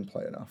because he didn't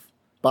play enough.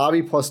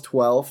 Bobby plus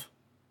 12,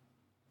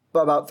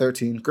 about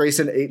 13.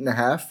 Grayson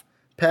 8.5.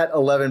 Pat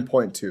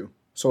 11.2.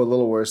 So a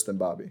little worse than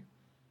Bobby.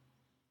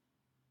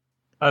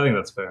 I think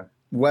that's fair.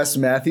 Wes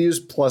Matthews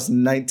plus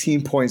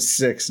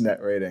 19.6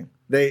 net rating.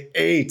 They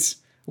ate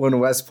when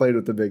Wes played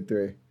with the big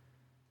 3.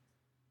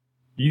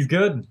 He's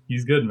good.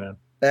 He's good, man.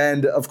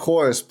 And, of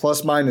course,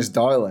 plus minus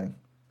darling.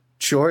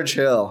 George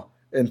Hill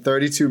in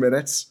 32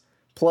 minutes,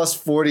 plus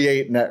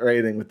 48 net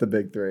rating with the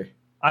big 3.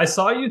 I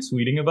saw you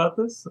tweeting about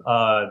this.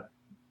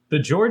 The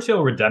George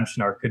Hill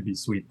redemption arc could be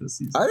sweet this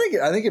season.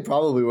 I think it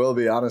probably will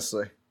be,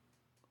 honestly.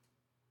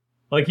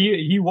 Like,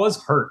 he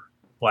was hurt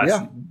last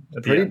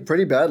season.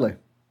 Pretty badly.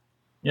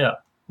 Yeah.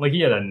 Like,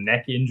 he had a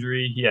neck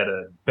injury. He had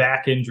a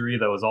back injury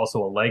that was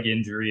also a leg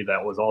injury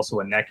that was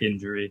also a neck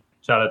injury.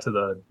 Shout out to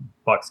the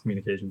Bucks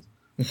communications.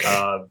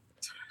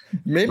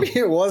 Maybe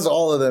it was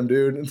all of them,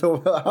 dude.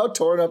 How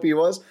torn up he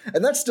was.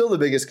 And that's still the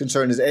biggest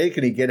concern is A,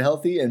 can he get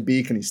healthy? And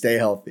B, can he stay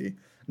healthy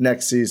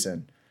next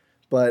season?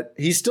 But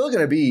he's still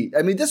going to be,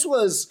 I mean,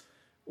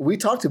 we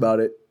talked about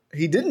it.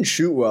 He didn't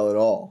shoot well at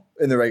all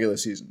in the regular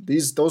season.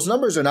 Those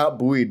numbers are not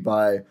buoyed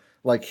by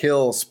like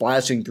Hill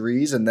splashing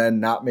threes and then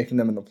not making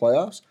them in the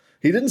playoffs.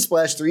 He didn't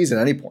splash threes at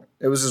any point.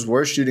 It was his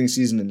worst shooting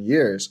season in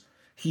years.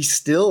 He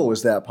still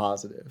was that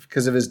positive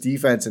because of his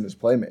defense and his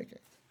playmaking.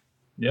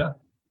 Yeah.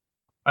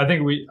 I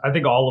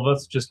think all of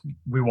us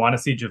we want to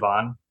see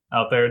Javon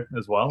out there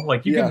as well.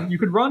 Like you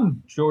could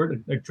run George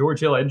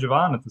Hill and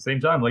Javon at the same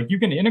time. Like you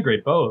can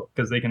integrate both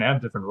because they can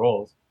have different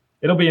roles.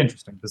 It'll be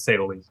interesting to say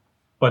the least.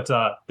 But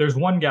there's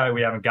one guy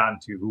we haven't gotten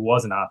to who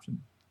was an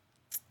option.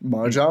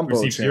 Marjon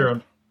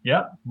Beauchamp.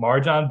 Yeah,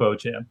 Marjon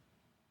Beauchamp.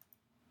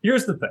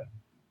 Here's the thing.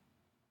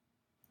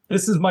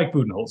 This is Mike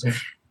Budenholzer.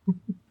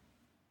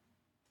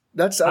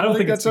 I don't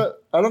think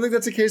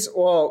that's a case.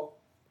 Well,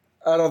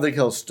 I don't think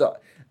he'll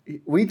start.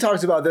 We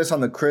talked about this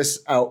on the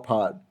Chris Out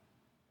pod,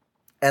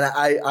 and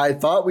I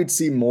thought we'd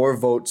see more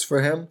votes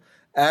for him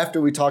after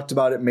we talked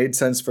about it made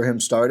sense for him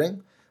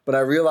starting. But I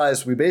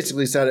realized we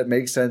basically said it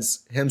makes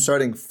sense him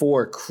starting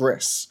for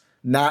Chris,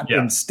 not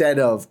instead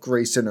of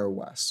Grayson or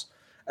Wes.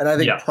 And I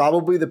think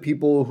probably the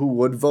people who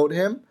would vote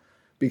him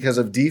because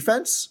of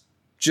defense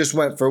just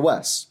went for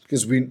Wes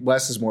because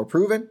Wes is more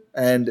proven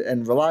and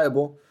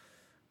reliable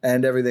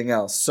and everything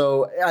else.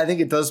 So I think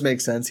it does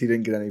make sense he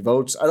didn't get any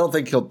votes. I don't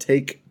think he'll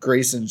take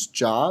Grayson's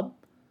job.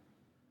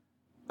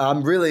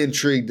 I'm really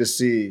intrigued to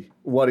see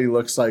what he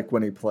looks like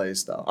when he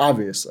plays, though,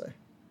 obviously.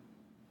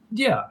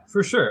 Yeah,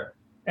 for sure.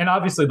 And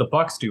obviously the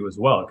Bucks do as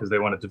well because they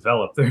want to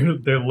develop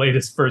their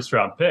latest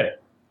first-round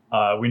pick.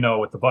 We know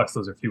with the Bucks,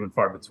 those are few and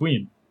far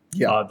between.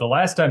 Yeah. The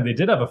last time they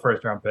did have a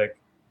first-round pick,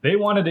 they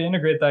wanted to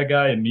integrate that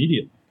guy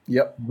immediately.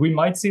 Yep. We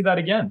might see that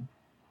again.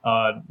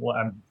 Well,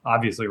 I'm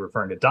obviously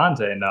referring to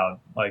Dante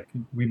now. Like,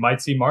 we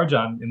might see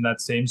Marjon in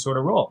that same sort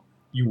of role.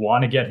 You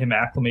want to get him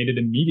acclimated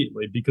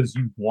immediately because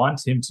you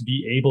want him to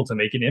be able to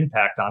make an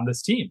impact on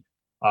this team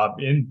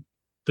in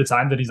the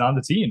time that he's on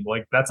the team.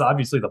 Like, that's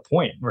obviously the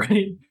point,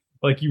 right?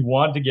 Like, you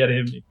want to get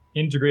him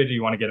integrated.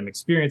 You want to get him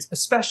experience,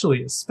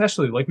 especially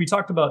like we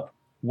talked about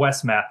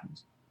Wes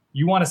Matthews.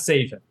 You want to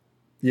save him.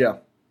 Yeah.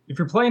 If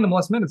you're playing him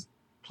less minutes,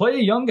 play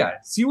a young guy.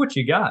 See what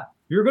you got.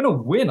 You're going to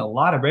win a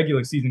lot of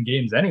regular season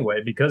games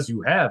anyway because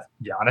you have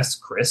Giannis,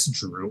 Chris,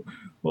 Drew.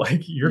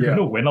 Like, you're going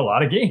to win a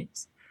lot of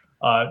games.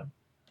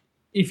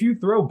 If you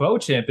throw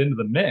Beauchamp into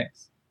the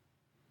mix,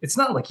 it's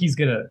not like he's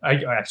going to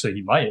 – actually,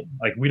 he might.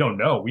 Like, we don't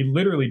know. We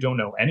literally don't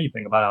know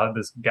anything about how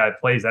this guy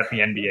plays at the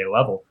NBA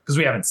level because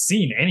we haven't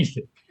seen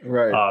anything.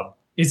 Right.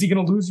 Is he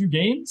going to lose you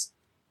games?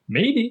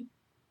 Maybe.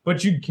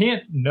 But you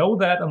can't know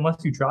that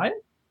unless you try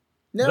it.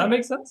 Does that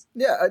make sense?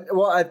 Yeah.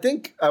 Well, I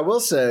think I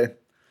will say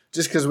 –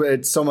 just because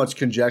it's so much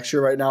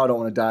conjecture right now, I don't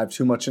want to dive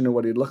too much into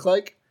what he'd look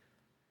like.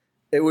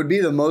 It would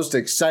be the most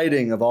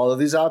exciting of all of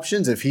these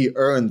options if he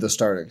earned the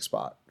starting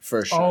spot,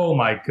 for sure. Oh,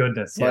 my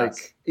goodness,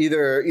 like,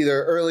 either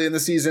early in the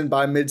season,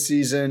 by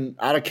midseason,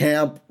 out of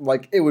camp.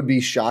 Like, it would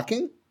be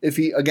shocking if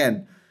he,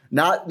 again,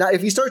 not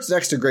if he starts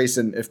next to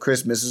Grayson, if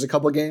Chris misses a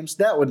couple of games,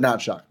 that would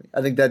not shock me.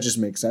 I think that just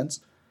makes sense.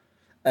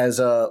 As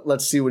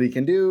let's see what he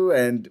can do,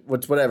 and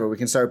whatever. We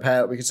can start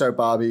Pat, we can start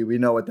Bobby. We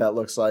know what that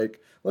looks like.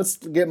 Let's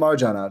get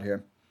Marjon out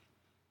here.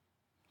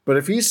 But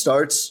if he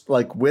starts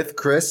like with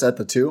Chris at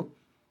the 2,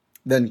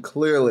 then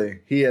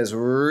clearly he has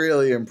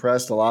really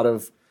impressed a lot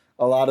of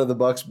the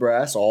Bucks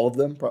brass, all of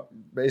them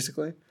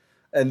basically.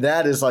 And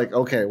that is like,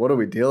 okay, what are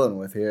we dealing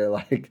with here?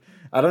 Like,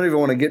 I don't even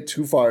want to get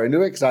too far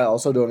into it because I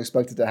also don't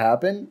expect it to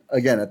happen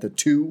again at the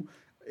 2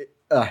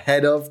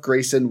 ahead of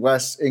Grayson,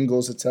 Wes,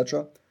 Ingles,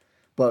 etc.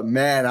 But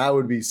man, I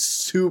would be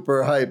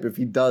super hype if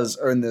he does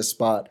earn this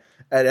spot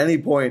at any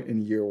point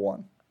in year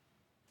 1.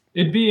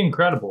 It'd be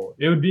incredible.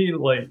 It would be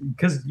like,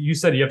 because you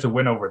said you have to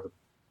win over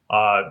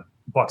the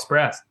Bucks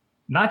brass.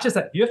 Not just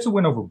that, you have to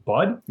win over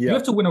Bud. Yeah. You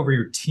have to win over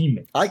your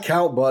teammates. I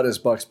count Bud as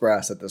Bucks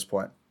brass at this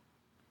point.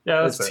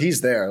 Yeah, that's fair. He's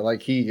there.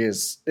 Like, he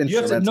is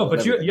instrumental.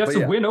 You have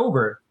to win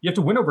over. You have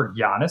to win over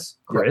Giannis,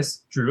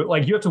 Chris, Drew.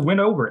 Like, you have to win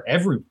over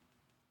everyone.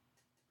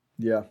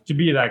 Yeah, to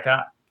be that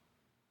guy.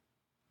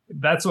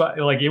 That's why,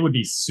 like, it would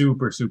be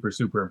super, super,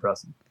 super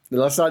impressive.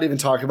 Let's not even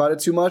talk about it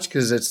too much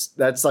because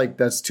that's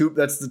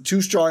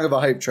too strong of a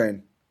hype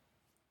train.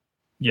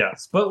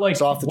 Yes, but like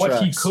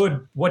what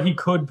he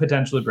could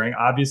potentially bring,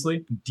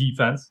 obviously,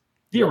 defense,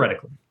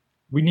 theoretically.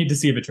 We need to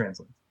see if it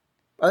translates.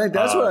 I think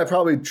that's what I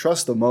probably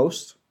trust the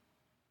most.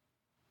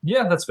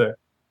 Yeah, that's fair.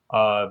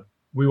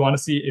 We want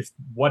to see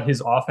what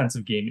his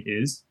offensive game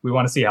is. We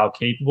want to see how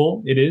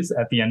capable it is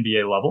at the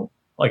NBA level,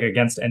 like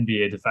against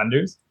NBA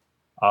defenders.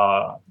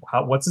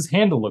 What's his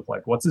handle look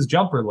like? What's his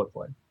jumper look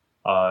like?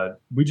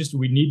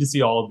 We need to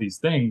see all of these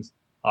things.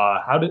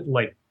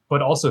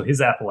 But also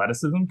his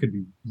athleticism could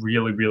be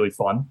really, really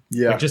fun.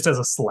 Yeah. Like just as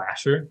a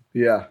slasher.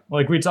 Yeah.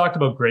 Like we talked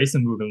about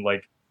Grayson moving,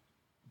 like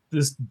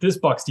this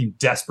Bucks team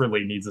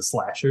desperately needs a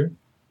slasher.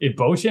 If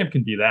Beauchamp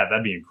can be that,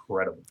 that'd be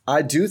incredible.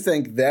 I do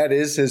think that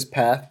is his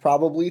path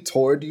probably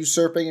toward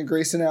usurping a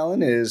Grayson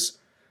Allen is,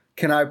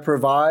 can I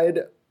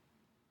provide,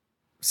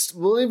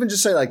 we'll even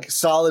just say like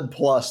solid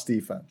plus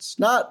defense.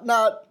 Not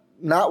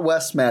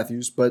Wes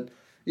Matthews, but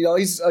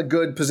he's a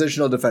good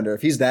positional defender.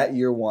 If he's that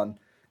year one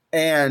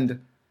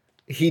and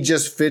he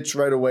just fits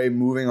right away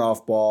moving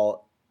off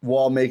ball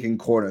while making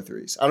corner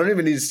threes. I don't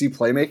even need to see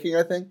playmaking,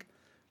 I think.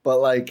 But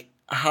like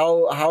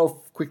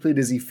how quickly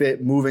does he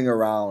fit moving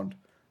around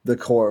the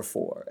core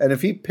four? And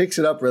if he picks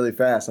it up really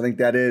fast, I think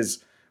that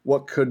is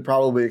what could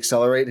probably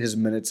accelerate his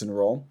minutes and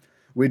role.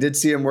 We did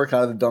see him work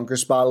out of the dunker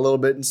spot a little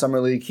bit in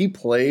summer league. He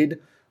played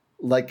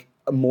like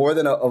more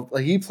than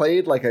he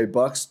played like a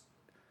Bucks,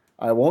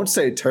 I won't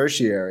say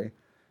tertiary,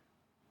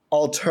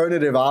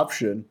 alternative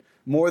option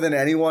more than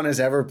anyone has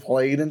ever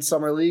played in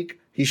summer league.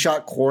 He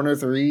shot corner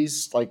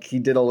threes. Like he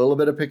did a little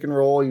bit of pick and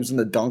roll. He was in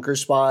the dunker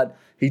spot.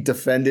 He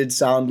defended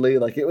soundly.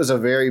 Like it was a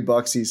very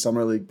Bucksy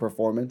summer league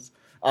performance.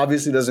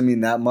 Obviously doesn't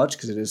mean that much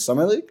because it is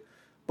summer league,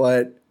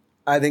 but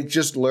I think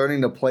just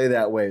learning to play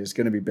that way is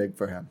going to be big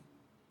for him.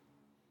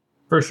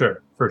 For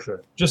sure.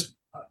 Just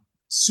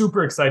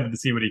super excited to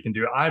see what he can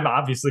do. I'm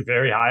obviously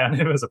very high on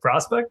him as a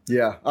prospect.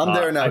 Yeah, I'm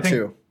there now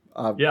too.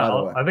 I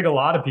think a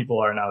lot of people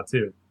are now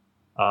too.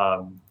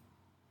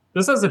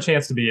 This has a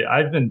chance to be,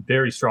 I've been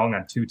very strong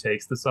on two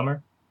takes this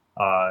summer.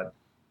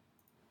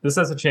 This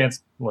has a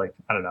chance, like,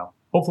 I don't know.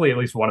 Hopefully at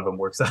least one of them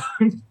works out.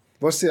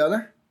 What's the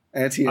other?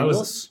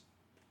 Anti-Ingles?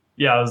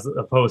 I was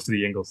opposed to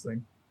the Ingles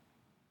thing.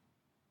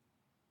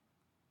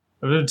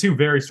 There are two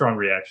very strong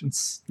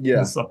reactions.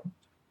 Yeah.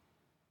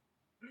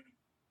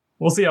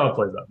 We'll see how it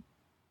plays out.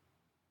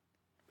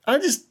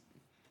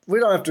 We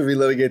don't have to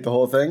relitigate the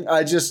whole thing.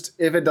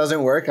 If it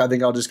doesn't work, I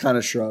think I'll just kind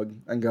of shrug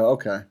and go,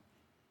 okay.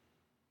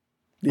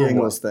 The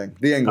Ingles thing.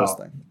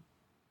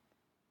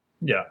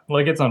 Yeah,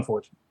 like it's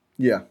unfortunate.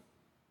 Yeah.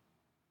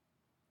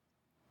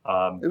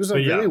 It was a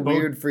really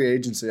weird free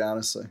agency,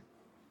 honestly.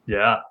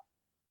 Yeah.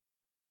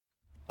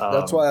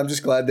 That's why I'm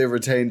just glad they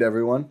retained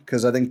everyone,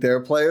 because I think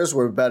their players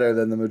were better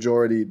than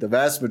the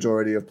vast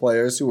majority of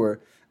players who were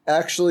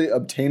actually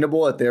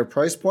obtainable at their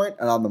price point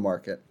and on the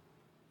market.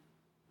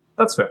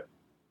 That's fair.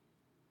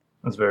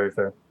 That's very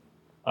fair.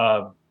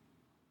 But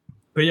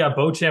yeah,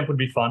 Beauchamp would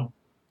be fun.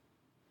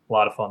 A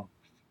lot of fun.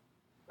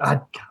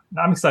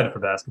 I'm excited for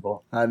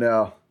basketball. I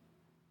know.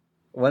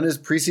 When is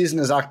preseason?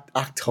 Is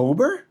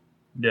October?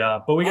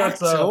 Yeah, but we got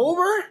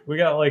October. We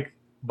got like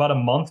about a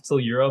month till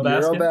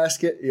Eurobasket.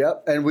 Eurobasket,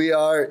 yep. And we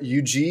are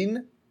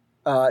Eugene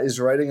is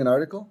writing an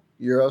article.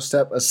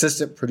 Eurostep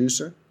assistant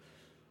producer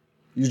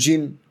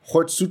Eugene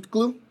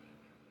Hortzutglu.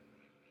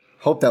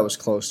 Hope that was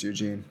close,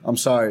 Eugene. I'm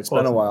sorry, it's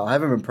been a while. I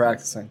haven't been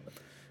practicing.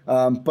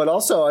 But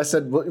also, I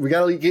said we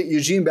got to get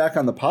Eugene back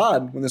on the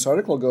pod when this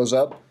article goes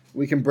up.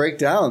 We can break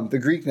down the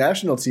Greek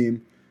national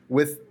team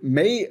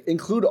may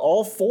include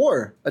all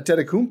four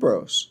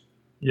Antetokounmpos.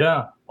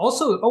 Yeah.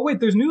 Also,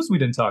 there's news we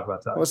didn't talk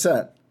about, Ty. What's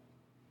that?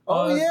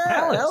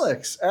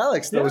 Alex.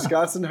 The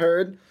Wisconsin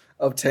Herd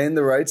obtained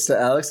the rights to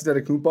Alex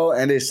Antetokounmpo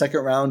and a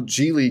second-round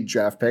G League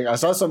draft pick. I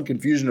saw some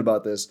confusion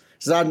about this.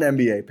 It's not an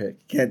NBA pick.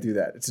 You can't do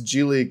that. It's a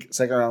G League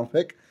second-round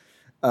pick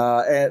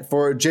and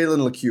for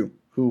Jalen LeCue,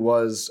 who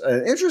was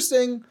an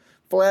interesting,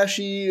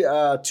 flashy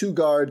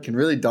two-guard, can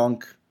really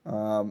dunk.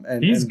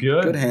 And he's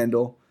good. Good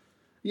handle.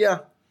 Yeah.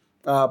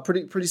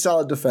 Pretty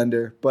solid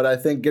defender. But I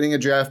think getting a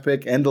draft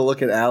pick and to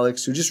look at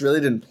Alex, who just really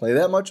didn't play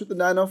that much with the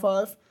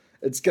 905,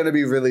 it's going to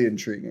be really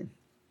intriguing.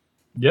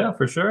 Yeah,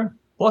 for sure.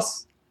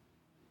 Plus,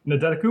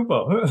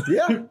 Antetokounmpo.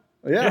 Yeah.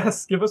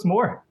 Yes, give us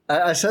more.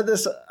 I said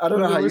this. I don't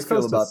know how you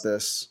feel about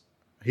this.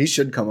 He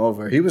should come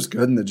over. He was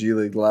good in the G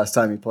League the last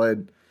time he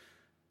played.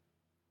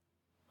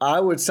 I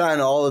would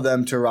sign all of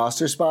them to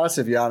roster spots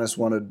if Giannis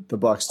wanted the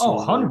Bucks to.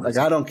 100%. Like,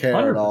 I don't care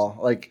 100%. At all.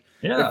 Like,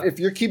 if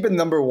you're keeping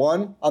number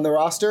one on the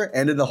roster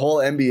and in the whole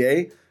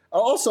NBA,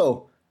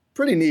 also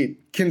pretty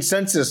neat.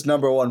 Consensus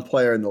number one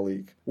player in the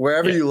league.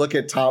 Wherever you look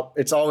at top,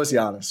 it's always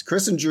Giannis.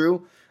 Chris and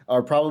Drew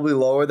are probably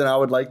lower than I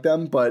would like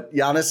them, but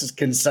Giannis is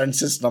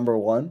consensus number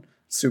one.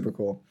 Super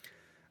cool.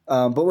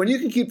 But when you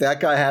can keep that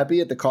guy happy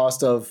at the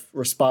cost of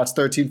spots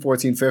 13,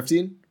 14,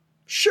 15,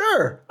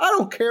 sure, I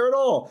don't care at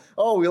all.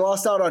 Oh, we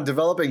lost out on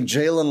developing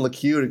Jalen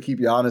LeCue to keep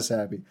Giannis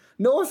happy.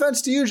 No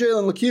offense to you,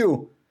 Jalen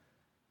LeCue.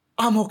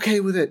 I'm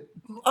okay with it.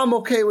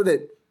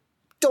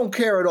 Don't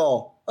care at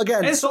all.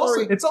 Again, it's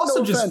sorry. It's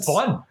also just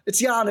fun.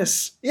 It's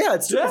Giannis. Yeah,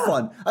 it's super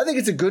fun. I think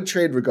it's a good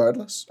trade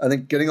regardless. I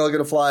think getting a look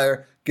at a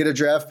flyer, get a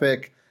draft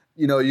pick,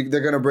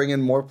 they're going to bring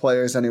in more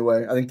players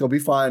anyway. I think they'll be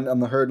fine on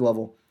the Herd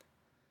level.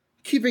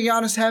 Keeping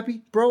Giannis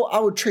happy, bro, I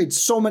would trade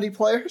so many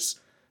players.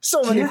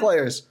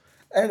 Players.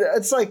 And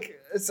it's like,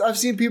 I've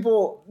seen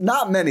people,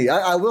 not many.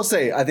 I will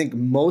say, I think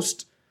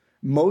most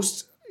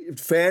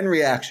fan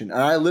reaction,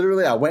 and I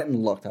went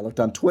and looked. I looked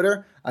on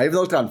Twitter. I even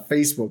looked on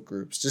Facebook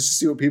groups just to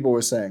see what people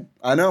were saying.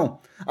 I know.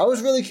 I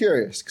was really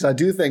curious because I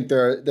do think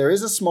there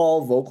is a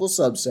small vocal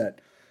subset.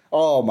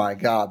 Oh my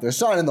God, they're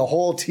signing the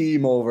whole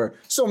team over.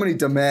 So many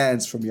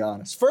demands from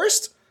Giannis.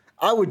 First,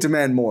 I would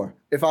demand more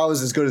if I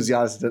was as good as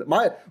Giannis did.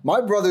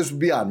 My brothers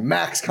would be on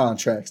max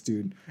contracts,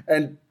 dude.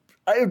 And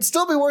it would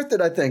still be worth it,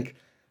 I think.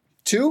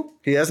 2,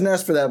 he hasn't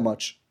asked for that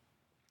much.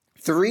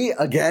 3,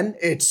 again,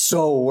 it's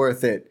so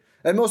worth it.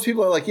 And most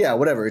people are like, yeah,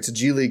 whatever. It's a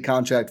G League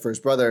contract for his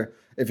brother.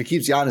 If it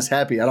keeps Giannis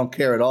happy, I don't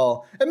care at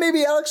all. And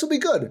maybe Alex will be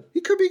good.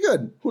 He could be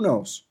good. Who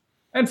knows?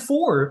 And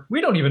 4,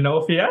 we don't even know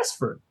if he asked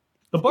for it.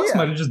 The Bucks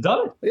might have just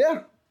done it.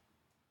 Yeah.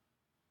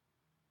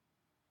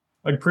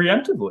 Like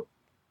preemptively.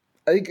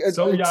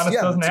 So Giannis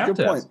doesn't have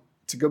to ask.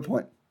 It's a good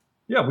point.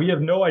 Yeah, we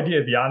have no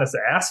idea if Giannis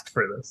asked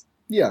for this.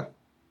 Yeah.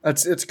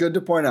 It's good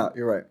to point out.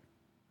 You're right.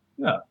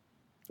 Yeah.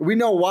 We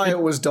know why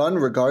it was done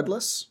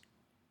regardless.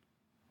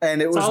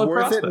 And it was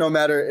worth it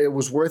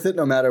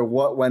no matter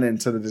what went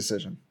into the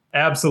decision.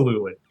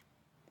 Absolutely.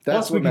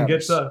 That's Plus, what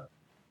matters.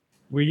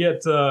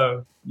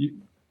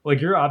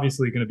 You're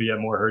obviously going to be at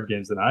more Herd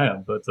games than I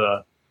am, but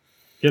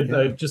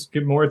just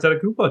get more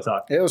Antetokounmpo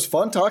talk. It was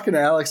fun talking to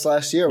Alex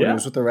last year when he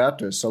was with the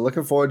Raptors. So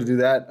looking forward to do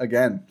that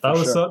again. That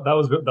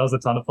was a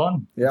ton of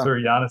fun. Yeah. Sir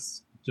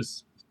Giannis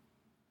just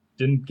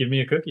didn't give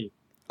me a cookie.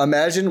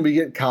 Imagine we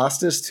get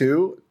Costas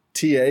too.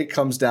 TA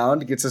comes down,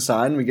 gets a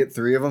sign. We get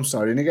 3 of them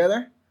starting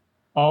together.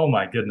 Oh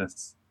my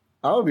goodness.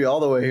 I would be all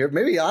the way here.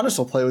 Maybe Giannis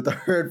will play with the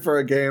Herd for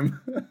a game.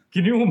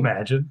 Can you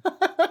imagine?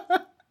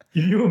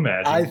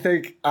 I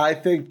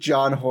think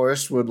John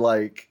Horst would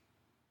like.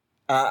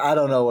 I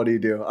don't know what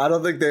he'd do. I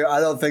don't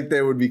think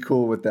they would be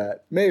cool with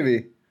that.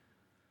 Maybe.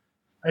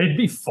 It'd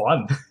be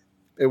fun.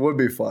 It would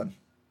be fun.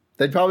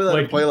 They'd probably let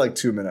him play like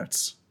 2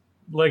 minutes.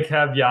 Like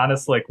have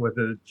Giannis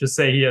just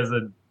say he has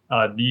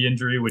a knee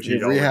injury, which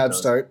he rehab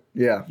start.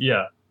 Yeah.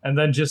 Yeah, and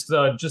then just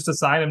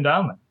assign him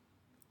down there.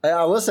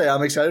 I will say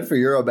I'm excited for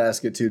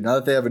Eurobasket too. Now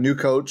that they have a new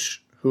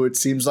coach who it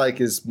seems like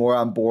is more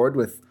on board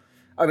with.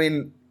 I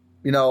mean,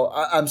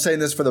 I'm saying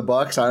this for the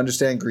Bucks. I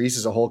understand Greece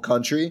is a whole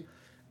country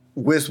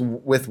with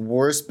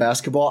worse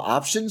basketball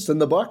options than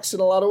the Bucks in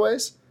a lot of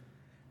ways.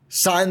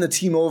 Sign the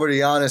team over to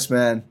Giannis,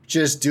 man.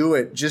 Just do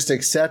it. Just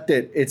accept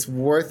it. It's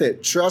worth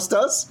it. Trust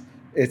us.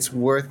 It's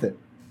worth it.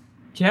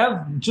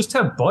 Just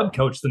have Bud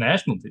coach the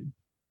national team.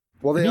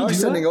 Well, they are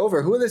sending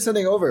over. Who are they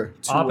sending over?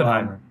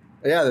 Oppenheimer.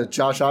 Yeah,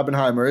 Josh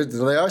Oppenheimer.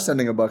 They are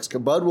sending a Bucks.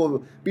 Bud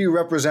will be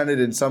represented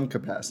in some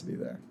capacity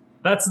there.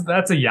 That's a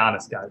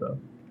Giannis guy, though.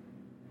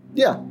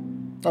 Yeah.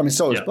 I mean,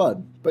 so is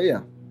Bud. But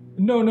yeah.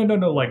 No.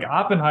 Like,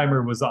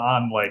 Oppenheimer was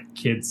on, like,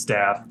 kid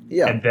staff.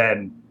 Yeah. And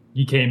then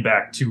he came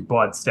back to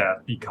Bud staff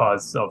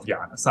because of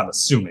Giannis, I'm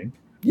assuming.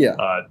 Yeah.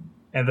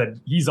 And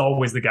then he's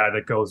always the guy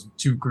that goes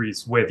to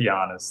Greece with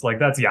Giannis. Like,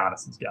 that's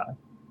Giannis's guy.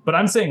 But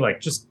I'm saying, like,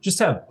 just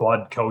have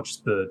Bud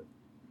coach the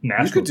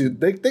national team.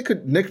 They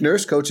could. Nick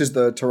Nurse coaches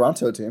the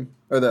Toronto team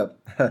or the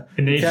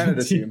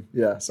Canada team.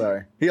 Yeah,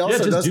 sorry. He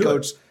also does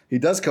coach. He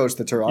does coach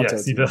the Toronto team.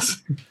 Yes, he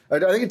does. I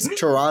think it's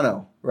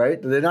Toronto,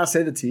 right? Did they not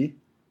say the T?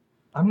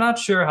 I'm not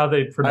sure how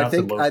they pronounce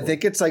it locally. I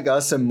think it's like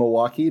us in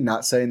Milwaukee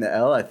not saying the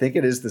L. I think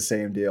it is the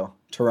same deal.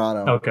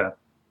 Toronto. Okay.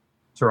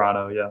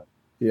 Toronto, yeah.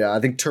 Yeah,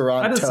 I think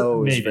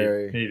Toronto is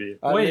very... Maybe.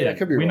 I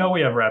could be wrong. Know we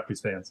have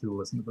Raptors fans who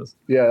listen to this.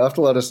 Yeah, you'll have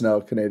to let us know,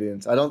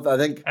 Canadians. I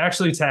think...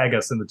 Actually tag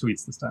us in the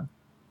tweets this time.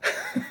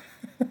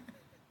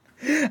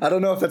 I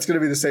don't know if that's going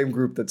to be the same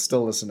group that's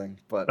still listening,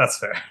 but... That's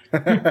fair.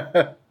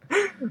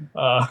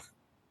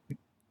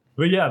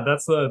 But yeah,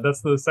 that's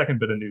the second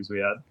bit of news we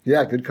had.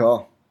 Yeah, good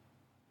call.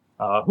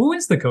 Who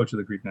is the coach of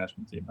the Greek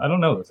national team? I don't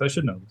know this. I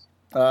should know this.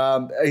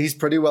 He's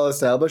pretty well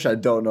established. I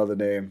don't know the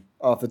name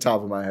off the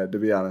top of my head, to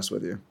be honest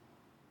with you.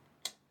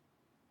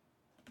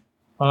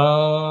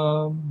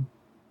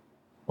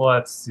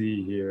 Let's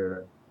see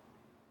here.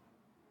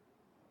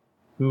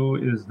 Who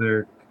is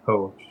their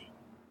coach?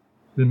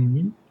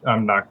 I'm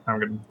going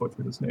to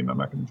butcher this name. I'm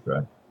not going to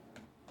try.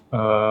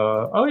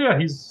 Oh yeah,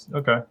 he's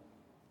okay.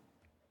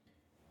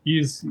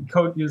 He's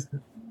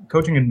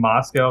coaching in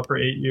Moscow for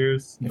 8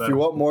 years. If you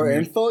want more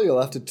info, you'll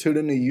have to tune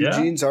into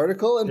Eugene's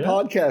article and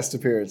podcast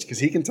appearance because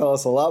he can tell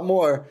us a lot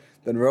more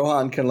than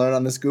Rohan can learn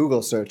on this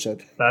Google search.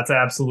 That's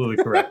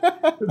absolutely correct.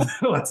 Thank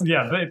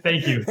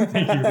you. Let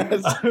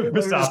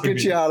me just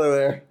get you out of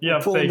there. Yeah,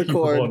 thank you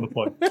for pulling the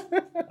plug.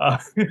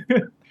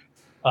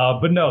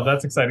 But no,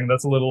 that's exciting.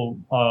 That's a little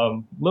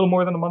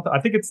more than a month. I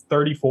think it's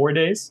 34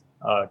 days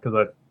because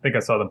I think I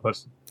saw them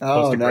post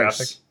a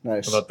graphic.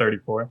 Nice. About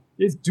 34.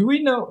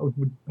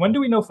 When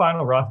do we know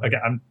final roster? Again,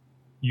 I'm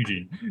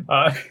Eugene.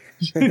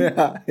 Is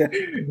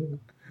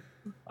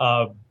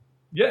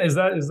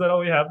that all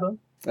we have though?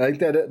 I think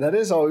that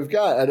is all we've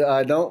got.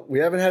 We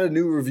haven't had a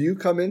new review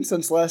come in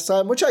since last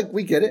time, which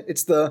we get it.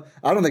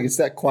 I don't think it's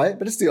that quiet,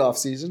 but it's the off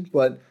season.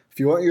 But if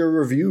you want your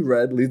review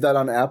read, leave that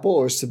on Apple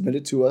or submit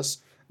it to us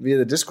via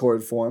the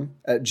Discord form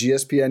at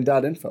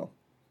gspn.info.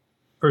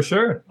 For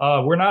sure.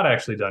 We're not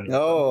actually done yet.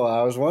 Oh,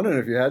 I was wondering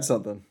if you had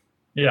something.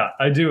 Yeah,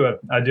 I do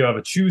have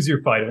a choose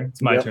your fighter.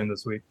 It's my turn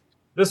this week.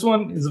 This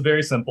one is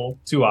very simple,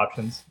 2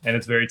 options, and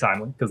it's very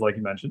timely because, like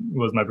you mentioned, it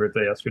was my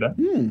birthday yesterday.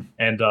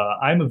 And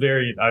I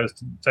was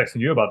texting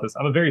you about this.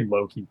 I'm a very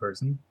low-key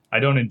person. I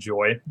don't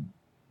enjoy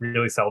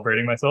really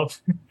celebrating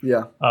myself.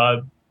 Yeah.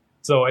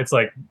 So it's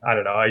like, I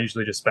don't know. I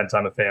usually just spend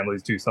time with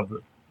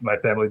my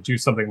family do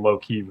something low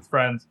key with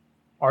friends.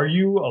 Are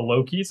you a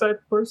low key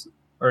type of person,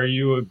 or are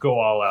you a go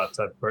all out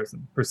type of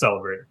person for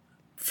celebrating?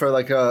 For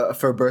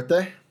a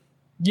birthday?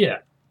 Yeah.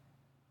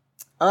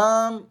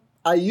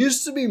 I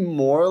used to be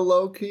more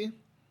low key.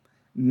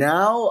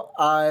 Now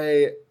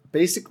I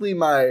basically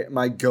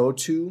my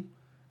go-to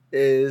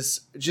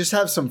is just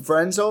have some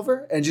friends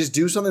over and just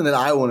do something that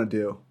I want to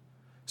do.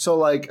 So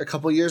like a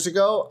couple years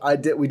ago,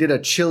 we did a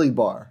chili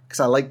bar because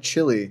I like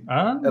chili,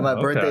 and my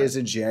birthday is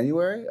in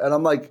January, and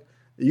I'm like,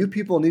 you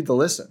people need to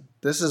listen.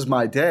 This is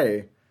my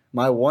day,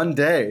 my one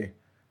day.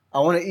 I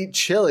want to eat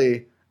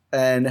chili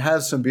and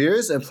have some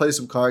beers and play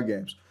some card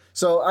games.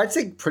 So I'd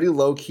say pretty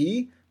low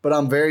key, but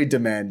I'm very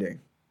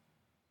demanding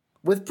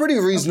with pretty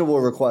reasonable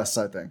requests,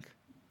 I think.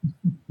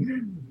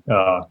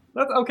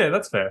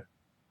 That's fair.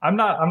 I'm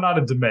not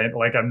a demand,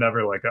 like I'm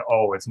never like,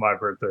 oh, it's my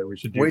birthday, we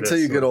should do Wait this. till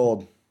you get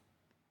old.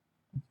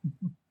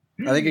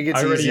 I think it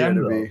gets easier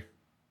to be.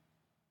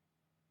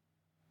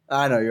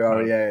 I know you're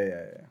already.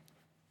 Yeah.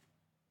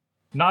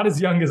 Not as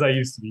young as I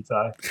used to be,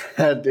 Ty.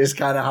 That is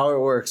kind of how it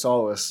works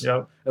always.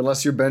 Yep.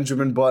 Unless you're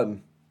Benjamin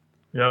Button.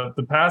 Yeah,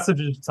 the passage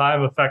of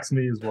time affects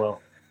me as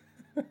well.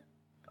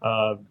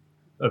 I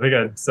think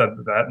I said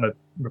that in a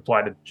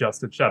reply to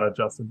Justin. Shout out,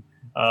 Justin.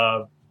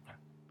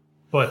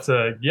 But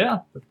yeah,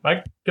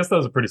 I guess that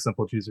was a pretty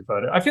simple choose your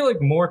fighter. I feel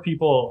like more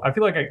people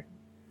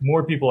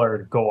are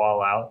go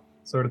all out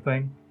sort of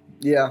thing.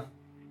 Yeah.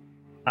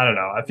 I don't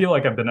know. I feel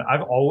like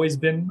I've always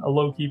been a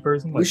low key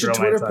person. Like, we should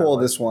Twitter poll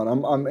this one.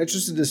 I'm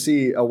interested to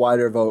see a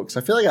wider vote because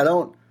I feel like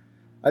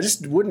I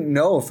just wouldn't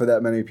know for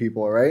that many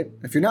people, right?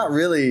 If you're not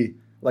really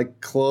like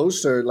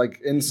close or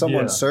like in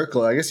someone's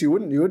circle, I guess you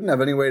wouldn't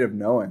have any way of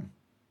knowing.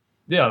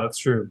 Yeah, that's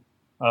true.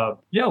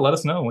 Yeah, let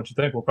us know what you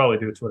think. We'll probably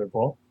do a Twitter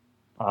poll.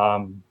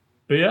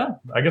 But yeah,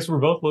 I guess we're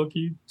both low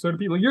key sort of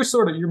people. You're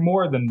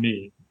more than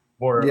me,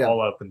 more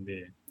all out than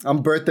me.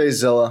 I'm birthday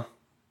Zilla.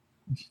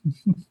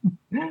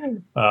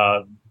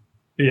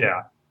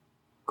 Yeah,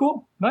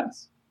 cool,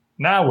 nice.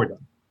 Now we're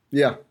done.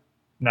 Yeah,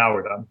 now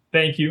we're done.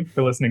 Thank you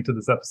for listening to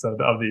this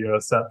episode of the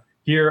Eurostep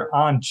here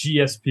on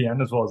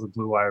GSPN as well as the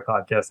Blue Wire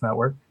Podcast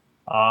Network.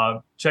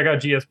 Check out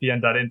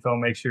gspn.info.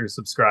 Make sure you're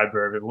subscribed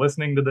wherever you're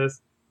listening to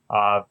this.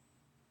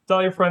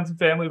 Tell your friends and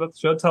family about the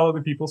show. Tell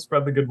other people.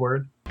 Spread the good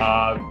word.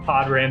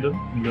 Pod Random,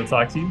 and we'll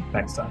talk to you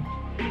next time.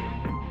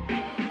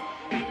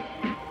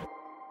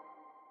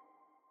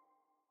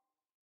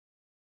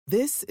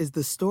 This is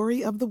the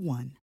story of the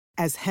one.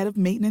 As head of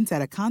maintenance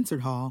at a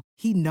concert hall,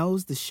 he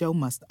knows the show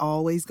must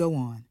always go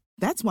on.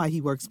 That's why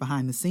he works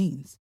behind the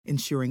scenes,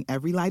 ensuring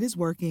every light is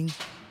working,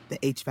 the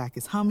HVAC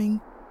is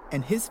humming,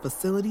 and his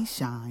facility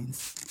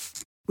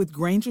shines. With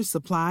Grainger's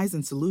supplies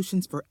and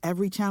solutions for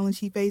every challenge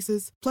he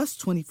faces, plus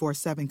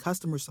 24/7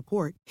 customer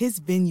support, his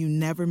venue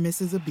never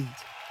misses a beat.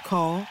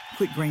 Call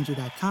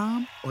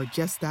quickgrainger.com or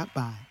just stop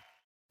by.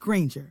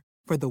 Grainger,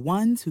 for the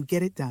ones who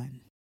get it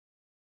done.